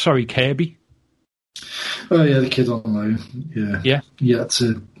 Kirby. Oh yeah, the kid on loan. Yeah. Yet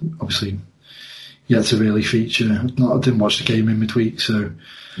to really feature. I didn't watch the game in midweek, so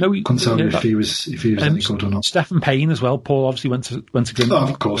couldn't tell you if he was any good or not. Stephen Payne as well. Paul obviously went to Grimsby. Oh,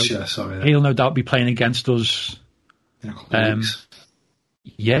 of course, yeah. Sorry. Yeah. He'll no doubt be playing against us.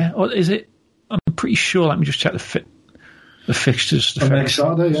 Yeah, or is it? I'm pretty sure. Let me just check the fixtures. Next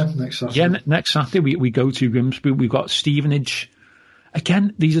Saturday, yeah. Next Saturday we go to Grimsby. We've got Stevenage.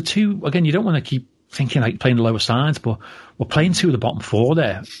 Again, these are two. Again, you don't want to keep thinking like playing the lower sides, but we're playing two of the bottom four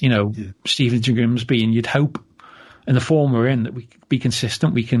there. Stevenage and Grimsby, and you'd hope in the form we're in that we can be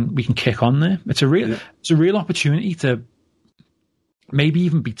consistent. We can kick on there. It's a real opportunity to maybe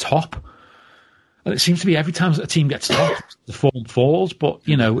even be top. And it seems to be every time a team gets top, the form falls. But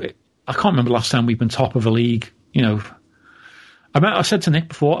I can't remember the last time we've been top of a league. I said to Nick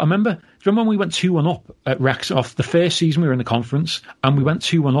before, do you remember when we went 2-1 up at Wrexham off the first season we were in the conference, and we went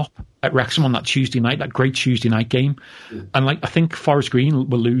 2-1 up at Wrexham on that Tuesday night, that great Tuesday night game, and I think Forest Green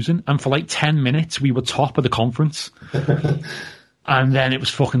were losing, and for 10 minutes we were top of the conference, and then it was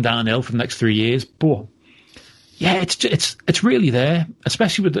fucking downhill for the next 3 years. But yeah, it's really there,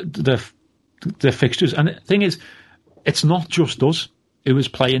 especially with the fixtures. And the thing is, it's not just us who is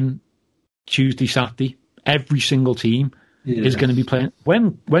playing Tuesday, Saturday. Every single team is going to be playing.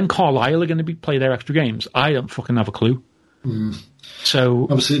 When Carlisle are going to be play their extra games, I don't fucking have a clue. So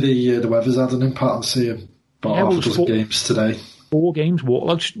obviously the weather's had an impact on seeing half a dozen games today. 4 games.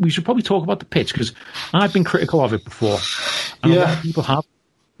 We should probably talk about the pitch, because I've been critical of it before, and a lot of people have.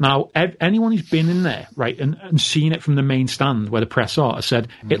 Now, anyone who's been in there, right, and seen it from the main stand where the press are, has said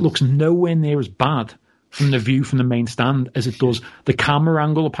it looks nowhere near as bad from the view from the main stand as it does the camera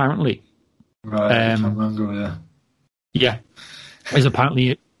angle, apparently. Right, camera angle, yeah, as apparently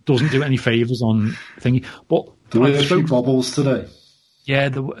it doesn't do any favours on thingy. But there were a few bobbles today. Yeah,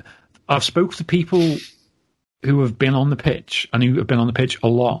 I've spoken to people who have been on the pitch and who have been on the pitch a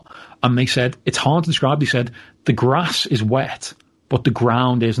lot, and they said it's hard to describe. They said the grass is wet, but the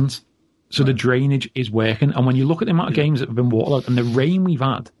ground isn't. So the drainage is working. And when you look at the amount of games that have been waterlogged and the rain we've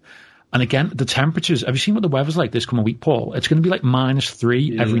had, and again, the temperatures, have you seen what the weather's like this coming week, Paul? It's going to be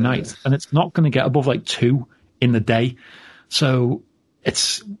 -3 every night, and it's not going to get above 2 in the day. So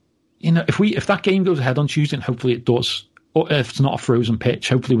it's, if that game goes ahead on Tuesday, and hopefully it does, or if it's not a frozen pitch,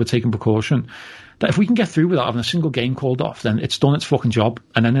 hopefully we're taking precaution, that if we can get through without having a single game called off, then it's done its fucking job.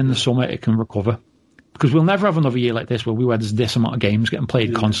 And then in the summer it can recover. Because we'll never have another year like this where there's this amount of games getting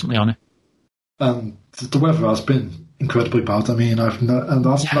played constantly on it. And the weather has been incredibly bad. I mean, I've not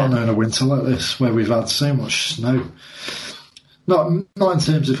known a winter like this where we've had so much snow. Not in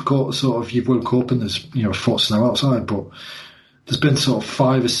terms of sort of you've woke up and there's a foot of snow outside, but there's been sort of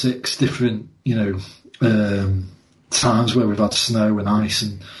 5 or 6 different times where we've had snow and ice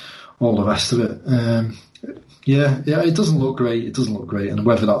and all the rest of it. It doesn't look great. And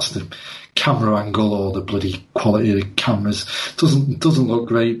whether that's the camera angle or the bloody quality of the cameras doesn't look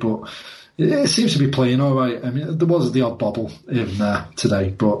great, but it seems to be playing all right. I mean, there was the odd bobble even there today,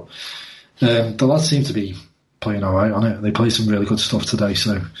 but the lads seem to be playing all right on it. They play some really good stuff today,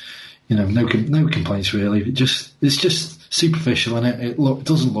 so no complaints really. It's just superficial, and it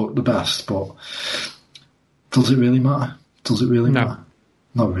doesn't look the best, but does it really matter? Matter?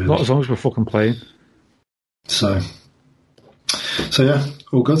 Not really. Not as long as we're fucking playing. So yeah,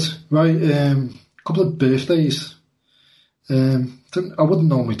 all good. Right, couple of birthdays. I wouldn't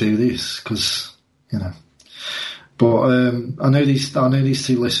normally do this because but I know these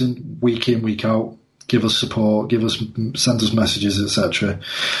two listen week in, week out, give us support, send us messages, etc.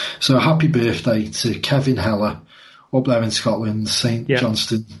 So happy birthday to Kevin Heller up there in Scotland, St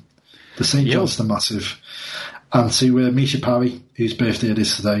Johnstone, the St Johnstone Massive, and to Misha Parry, whose birthday it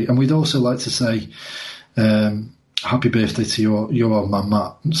is today. And we'd also like to say happy birthday to your old man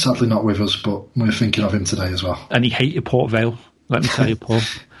Matt. Sadly not with us, but we're thinking of him today as well. And he hated Port Vale, let me tell you, Paul.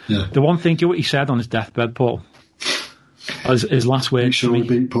 The one thing, he said on his deathbed, Paul, his last words to me, we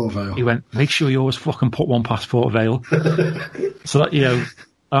beat Port Vale. He went, make sure you always fucking put one past Port Vale. So that,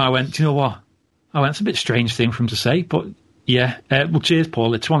 I went, do you know what? It's a bit strange thing for him to say, but yeah. Well, cheers,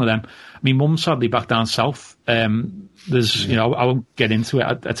 Paul. It's one of them. I mean, Mum's sadly back down south. There's, I won't get into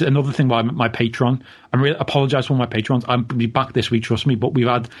it. It's another thing why my patron, I really apologise for my patrons. I'll be back this week, trust me, but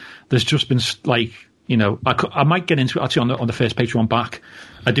there's just been I might get into it actually on the first Patreon back.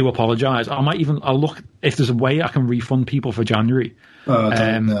 I do apologise. I'll look if there's a way I can refund people for January.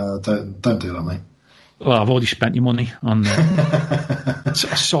 Don't do that, mate. Well, I've already spent your money on a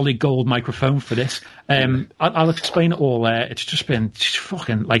solid gold microphone for this. I'll explain it all. It's just been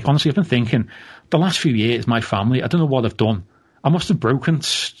fucking, honestly, I've been thinking the last few years, my family, I don't know what I've done. I must have broken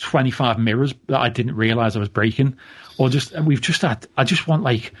 25 mirrors that I didn't realise I was breaking. Or I just want,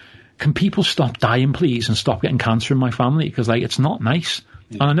 can people stop dying, please, and stop getting cancer in my family? Because, it's not nice.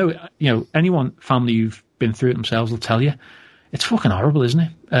 Yeah. And I know, family who've been through it themselves will tell you, it's fucking horrible, isn't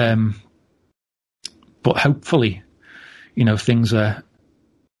it? But hopefully, things are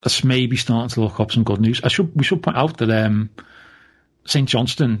maybe starting to look up some good news. We should point out that St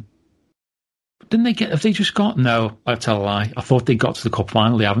Johnstone Didn't they get? Have they just got? No, I tell a lie. I thought they got to the cup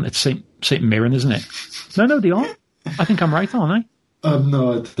final. They haven't. It's St Mirren, isn't it? No, they aren't. I think I'm right, aren't I?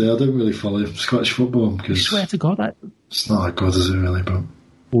 No idea. I don't really follow Scottish football because I swear to God, it's not that good, is it really? But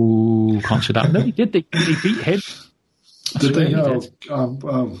can't say that. No, they did. They beat Hibs. Did they?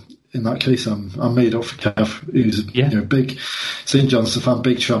 In that case, I'm made up for Kev, who's a big St Johnstone fan,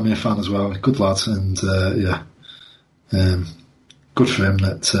 big Tranmere fan as well. Good lad, and good for him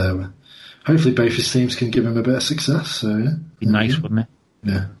that hopefully both his teams can give him a bit of success. So yeah, be nice, wouldn't it?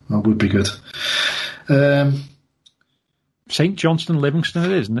 Yeah, that would be good. St Johnstone, Livingston,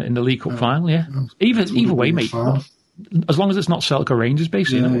 it is in the League Cup final. Yeah, either way, mate. As long as it's not Celtic or Rangers,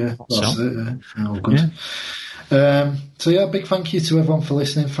 basically. Yeah, that's it. Yeah, all good. Yeah. Big thank you to everyone for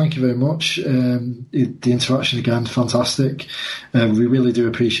listening. Thank you very much. The interaction again, fantastic. We really do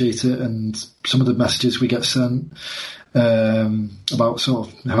appreciate it, and some of the messages we get sent about sort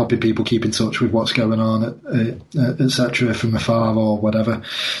of helping people keep in touch with what's going on, etc. from afar or whatever,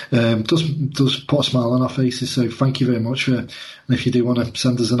 does put a smile on our faces. So thank you very much and if you do want to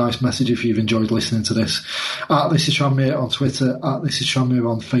send us a nice message if you've enjoyed listening to this, This Is Tranmere on Twitter, This Is Tranmere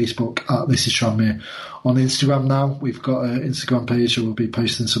on Facebook, This Is Tranmere on Instagram. Now we've got an Instagram page, so we'll be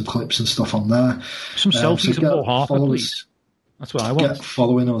posting some clips and stuff on there. Some selfies of Paul Harper, please. That's what I want. Get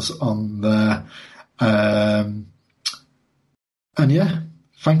following us on there. And yeah,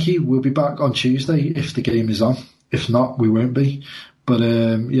 thank you. We'll be back on Tuesday if the game is on. If not, we won't be. But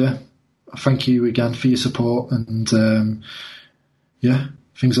thank you again for your support. And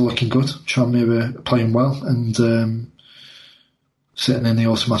things are looking good. Tranmere are playing well and sitting in the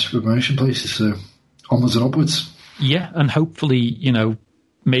automatic promotion places. So onwards and upwards. Yeah, and hopefully,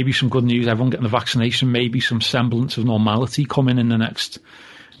 maybe some good news. Everyone getting the vaccination. Maybe some semblance of normality coming in the next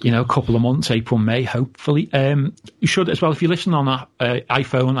couple of months, April, May, hopefully. You should as well, if you listen on that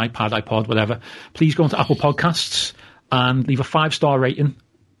iPhone, iPad, iPod, whatever, please go into Apple Podcasts and leave a 5-star rating.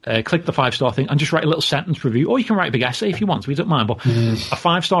 Click the 5-star thing and just write a little sentence review, or you can write a big essay if you want, we don't mind, but a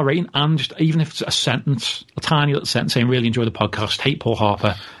 5-star rating, and just even if it's a sentence, a tiny little sentence saying really enjoy the podcast, hate Paul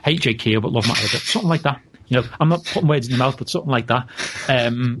Harper, hate Jake Keogh, but love Matt Hibbert, something like that. I'm not putting words in your mouth, but something like that.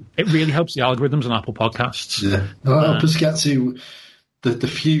 It really helps the algorithms on Apple Podcasts. Yeah, that'll help us get to the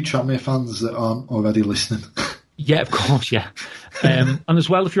few Tranmere fans that aren't already listening. Yeah, of course, yeah. And as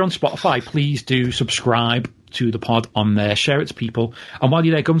well, if you're on Spotify, please do subscribe to the pod on there. Share it to people. And while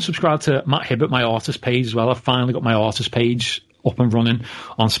you're there, go and subscribe to Matt Hibbert, my artist page as well. I've finally got my artist page up and running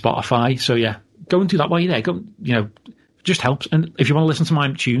on Spotify. So yeah, go and do that while you're there. Go, just helps. And if you want to listen to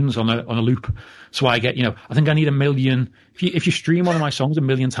my tunes on a loop, so I get, I think I need 1 million. If you stream one of my songs 1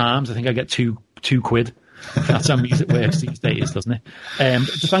 million times, I think I get two quid. That's how music works these days, doesn't it?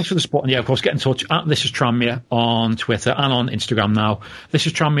 Thanks for the support. And yeah, of course, get in touch at This Is Tranmere on Twitter and on Instagram now. This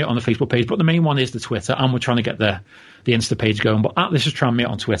Is Tranmere on the Facebook page, but the main one is the Twitter, and we're trying to get the Insta page going. But at This Is Tranmere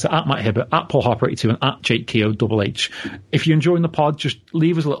on Twitter, at Matt Hibbert, at Paul Harper 82, and at Jake Keogh HH. If you're enjoying the pod, just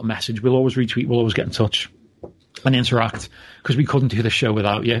leave us a little message. We'll always retweet. We'll always get in touch and interact, because we couldn't do the show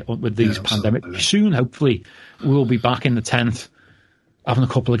without you with these pandemic. Soon, hopefully, we'll be back in the tent, having a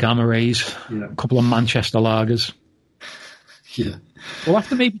couple of Gamma Rays, a couple of Manchester lagers. Yeah. We'll have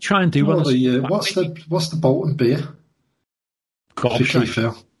to maybe try and do one. What's the Bolton beer?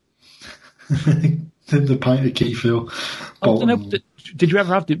 Keyfield. The pint of Keyfield. Bolton. Did you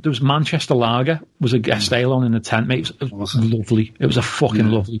ever have, there was Manchester Lager, was a guest ale on in the tent, mate. It was lovely. It was a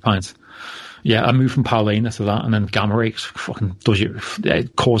fucking lovely pint. Yeah, I moved from Paulina to that, and then Gamma Ray fucking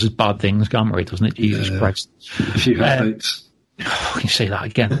it causes bad things, Gamma Ray, doesn't it? Jesus Christ. A few headaches. Can you say that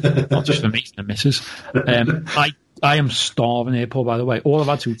again? Not just for me and the missus. I am starving here, Paul, by the way. All I've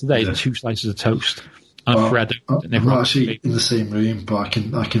had to eat today is 2 slices of toast and a bread. I'm not actually in the same room, but I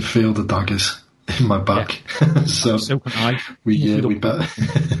can feel the daggers in my back. Yeah. so can I. We better.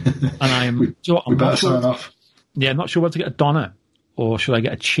 And we better sign off. Yeah, not sure what to get, a doner, or should I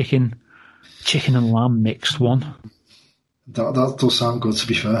get a chicken and lamb mixed one? That does sound good, to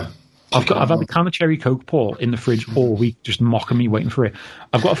be fair. I've had a can of cherry Coke, Paul, in the fridge all week, just mocking me, waiting for it.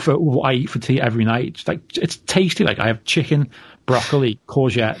 I've got a photo of what I eat for tea every night. It's tasty. Like, I have chicken, broccoli,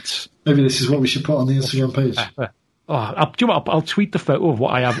 courgettes. Maybe this is what we should put on the Instagram page. Pepper. I'll tweet the photo of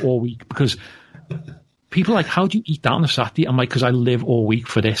what I have all week, because people are like, how do you eat that on a Saturday? I'm like, because I live all week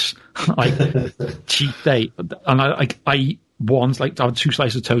for this. Like, cheat day. And I eat ones, like, I have 2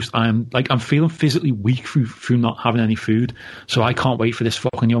 slices of toast. I'm feeling physically weak through not having any food. So I can't wait for this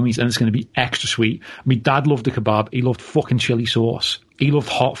fucking yummies, and it's going to be extra sweet. My dad loved the kebab. He loved fucking chili sauce. He loved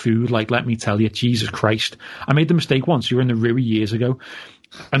hot food. Like, let me tell you, Jesus Christ. I made the mistake once. You were in the Rui years ago.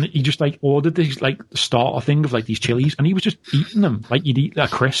 And he just ordered this starter thing of these chilies, and he was just eating them like you'd eat a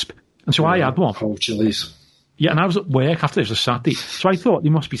crisp. And so I had one. Whole chilies. Yeah, and I was at work after this, was Saturday, so I thought they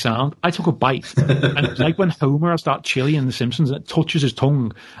must be sound. I took a bite, and it's like when Homer has that chili in The Simpsons, and it touches his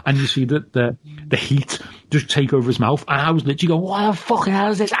tongue, and you see that the heat just take over his mouth, and I was literally going, what the fucking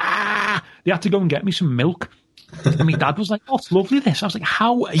hell is this? Ah! They had to go and get me some milk. And my dad was like, oh, it's lovely this. I was like,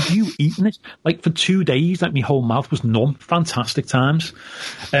 how are you eating this? Like for 2 days, like my whole mouth was numb. Fantastic times.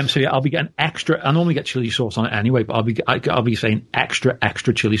 So yeah, I'll be getting extra. I normally get chili sauce on it anyway, but I'll be saying extra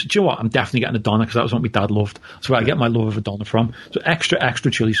chili sauce. Do you know what? I'm definitely getting a Donna because that was what my dad loved. That's where I get my love of a Donna from. So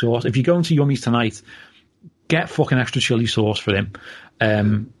extra chili sauce. If you go into Yummy's tonight, get fucking extra chili sauce for him.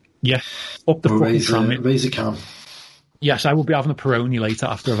 Yeah, up the fucking tram. Raise a can. Yes, I will be having a Peroni later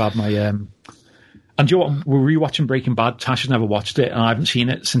after I've had my. And do you know what? We're rewatching Breaking Bad. Tasha's never watched it, and I haven't seen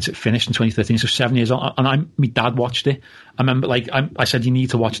it since it finished in 2013. So 7 years on, and my dad watched it. I remember, I said, you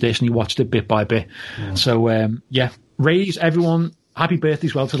need to watch this, and he watched it bit by bit. Yeah. So yeah, raise everyone. Happy birthday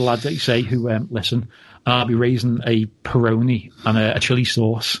as well to the lads that you say who listen. And I'll be raising a Peroni and a chili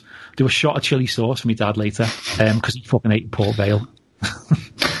sauce. Do a shot of chili sauce for my dad later, because he fucking ate Port Vale.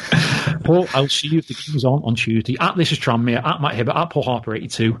 Paul, I'll see you if the game's on Tuesday. At This Is Tranmere, at Matt Hibbert, at Paul Harper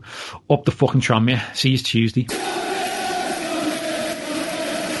 82. Up the fucking Tranmere. See you Tuesday.